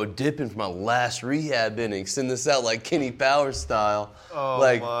going to throw a dip in for my last rehab inning. Send this out like Kenny Powers style. Oh,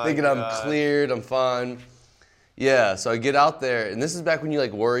 like, my thinking God. I'm cleared, I'm fine. Yeah, so I get out there, and this is back when you,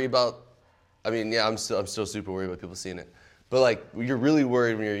 like, worry about, I mean, yeah, I'm still super worried about people seeing it. But, like, you're really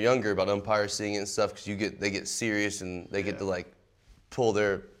worried when you're younger about umpires seeing it and stuff because they get serious and they get to, like, pull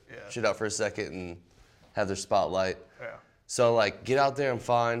their shit out for a second and have their spotlight. Yeah. So, like, get out there, I'm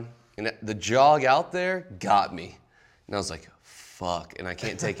fine. And the jog out there got me. And I was like, fuck, and I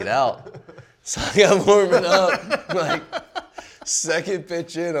can't take it out. So I got warming up. Like, second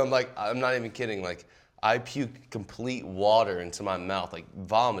pitch in, I'm like, I'm not even kidding. Like, I puked complete water into my mouth, like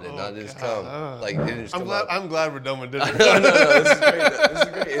vomited, not just come. Like, it didn't just come out. I'm glad we're done with dinner. No, this is great. This is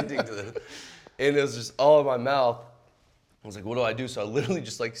a great ending to this. And it was just all in my mouth. I was like, what do I do? So I literally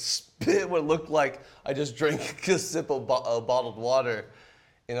just like spit what looked like I just drank a sip of bottled water.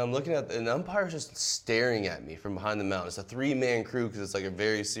 And I'm looking at, and the umpire's just staring at me from behind the mound. It's a 3-man crew because it's like a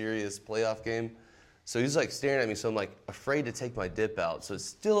very serious playoff game. So he's like staring at me, so I'm like afraid to take my dip out. So it's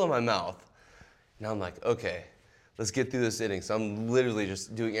still in my mouth. And I'm like, okay, let's get through this inning. So I'm literally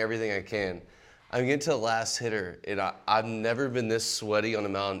just doing everything I can. I'm getting to the last hitter, and I've never been this sweaty on a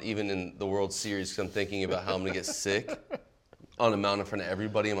mound, even in the World Series, because I'm thinking about how I'm going to get sick on a mound in front of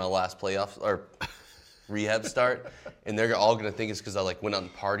everybody in my last playoffs or rehab start. And they're all going to think it's because I like went out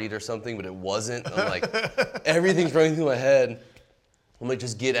and partied or something, but it wasn't. I'm like, everything's running through my head. I'm like,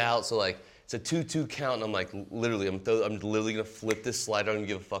 just get out. So like, it's a 2-2 count, and I'm like, literally, I'm literally going to flip this slider. I don't even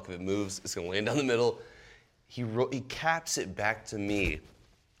give a fuck if it moves. It's going to land down the middle. He caps it back to me,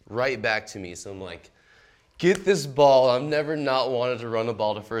 right back to me. So I'm like, get this ball. I've never not wanted to run a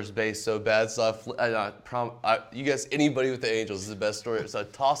ball to first base so bad. So you guys, anybody with the Angels, this is the best story. So I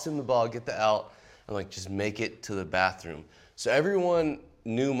toss him the ball, get the out. I'm like, just make it to the bathroom. So everyone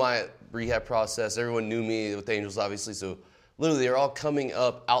knew my rehab process. Everyone knew me with the Angels, obviously. So literally, they were all coming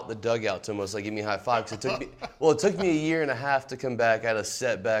up out the dugout to almost like give me a high five. Cause it took me a year and a half to come back. I had a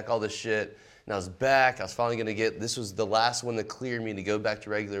setback, all this shit. And I was back. I was finally going to this was the last one to clear me to go back to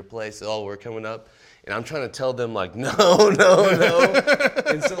regular play. So, we're coming up. And I'm trying to tell them, like, no.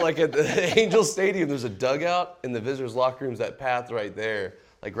 And so, like, at the Angel Stadium, there's a dugout. In the visitors' locker room's that path right there,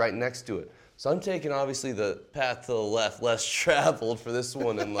 like, right next to it. So I'm taking, obviously, the path to the left, less traveled for this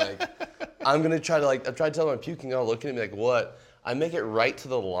one. And, like, I'm going to try to, like, I tried to tell them I'm puking out, looking at me like, what? I make it right to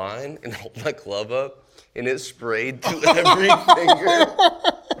the line and hold my glove up, and it sprayed to every finger.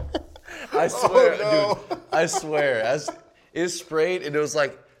 I swear, dude, I swear. As it sprayed, and it was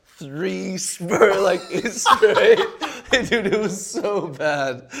like 3 like it sprayed. And dude, it was so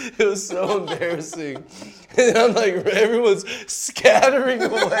bad. It was so embarrassing. And I'm like, everyone's scattering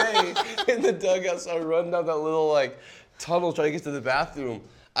away in the dugout. So I run down that little like tunnel trying to get to the bathroom.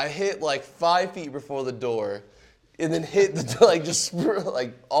 I hit like 5 feet before the door, and then hit the like just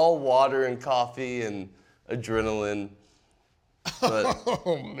like all water and coffee and adrenaline. But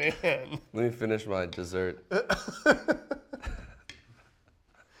oh, man. Let me finish my dessert.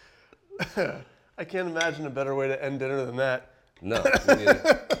 I can't imagine a better way to end dinner than that. No. Me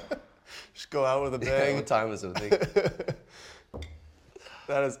neither. Just go out with a bang. What time is it, I think?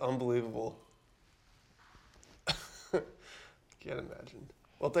 That is unbelievable. Can't imagine.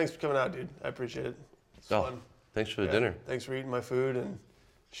 Well, thanks for coming out, dude. I appreciate it. It's fun. Thanks for the dinner. Thanks for eating my food and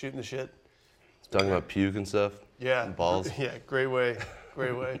shooting the shit. Talking about puke and stuff. Yeah. And balls. Yeah, great way.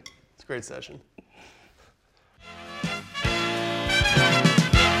 Great way. It's a great session.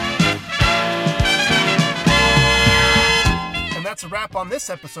 And that's a wrap on this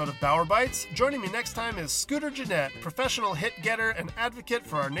episode of Bauer Bytes. Joining me next time is Scooter Jeanette, professional hit getter and advocate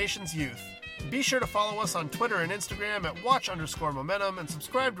for our nation's youth. Be sure to follow us on Twitter and Instagram at watch_momentum and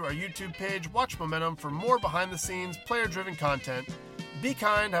subscribe to our YouTube page, Watch Momentum, for more behind-the-scenes, player-driven content. Be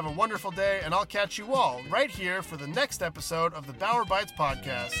kind, have a wonderful day, and I'll catch you all right here for the next episode of the Bauer Bytes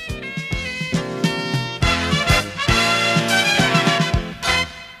podcast.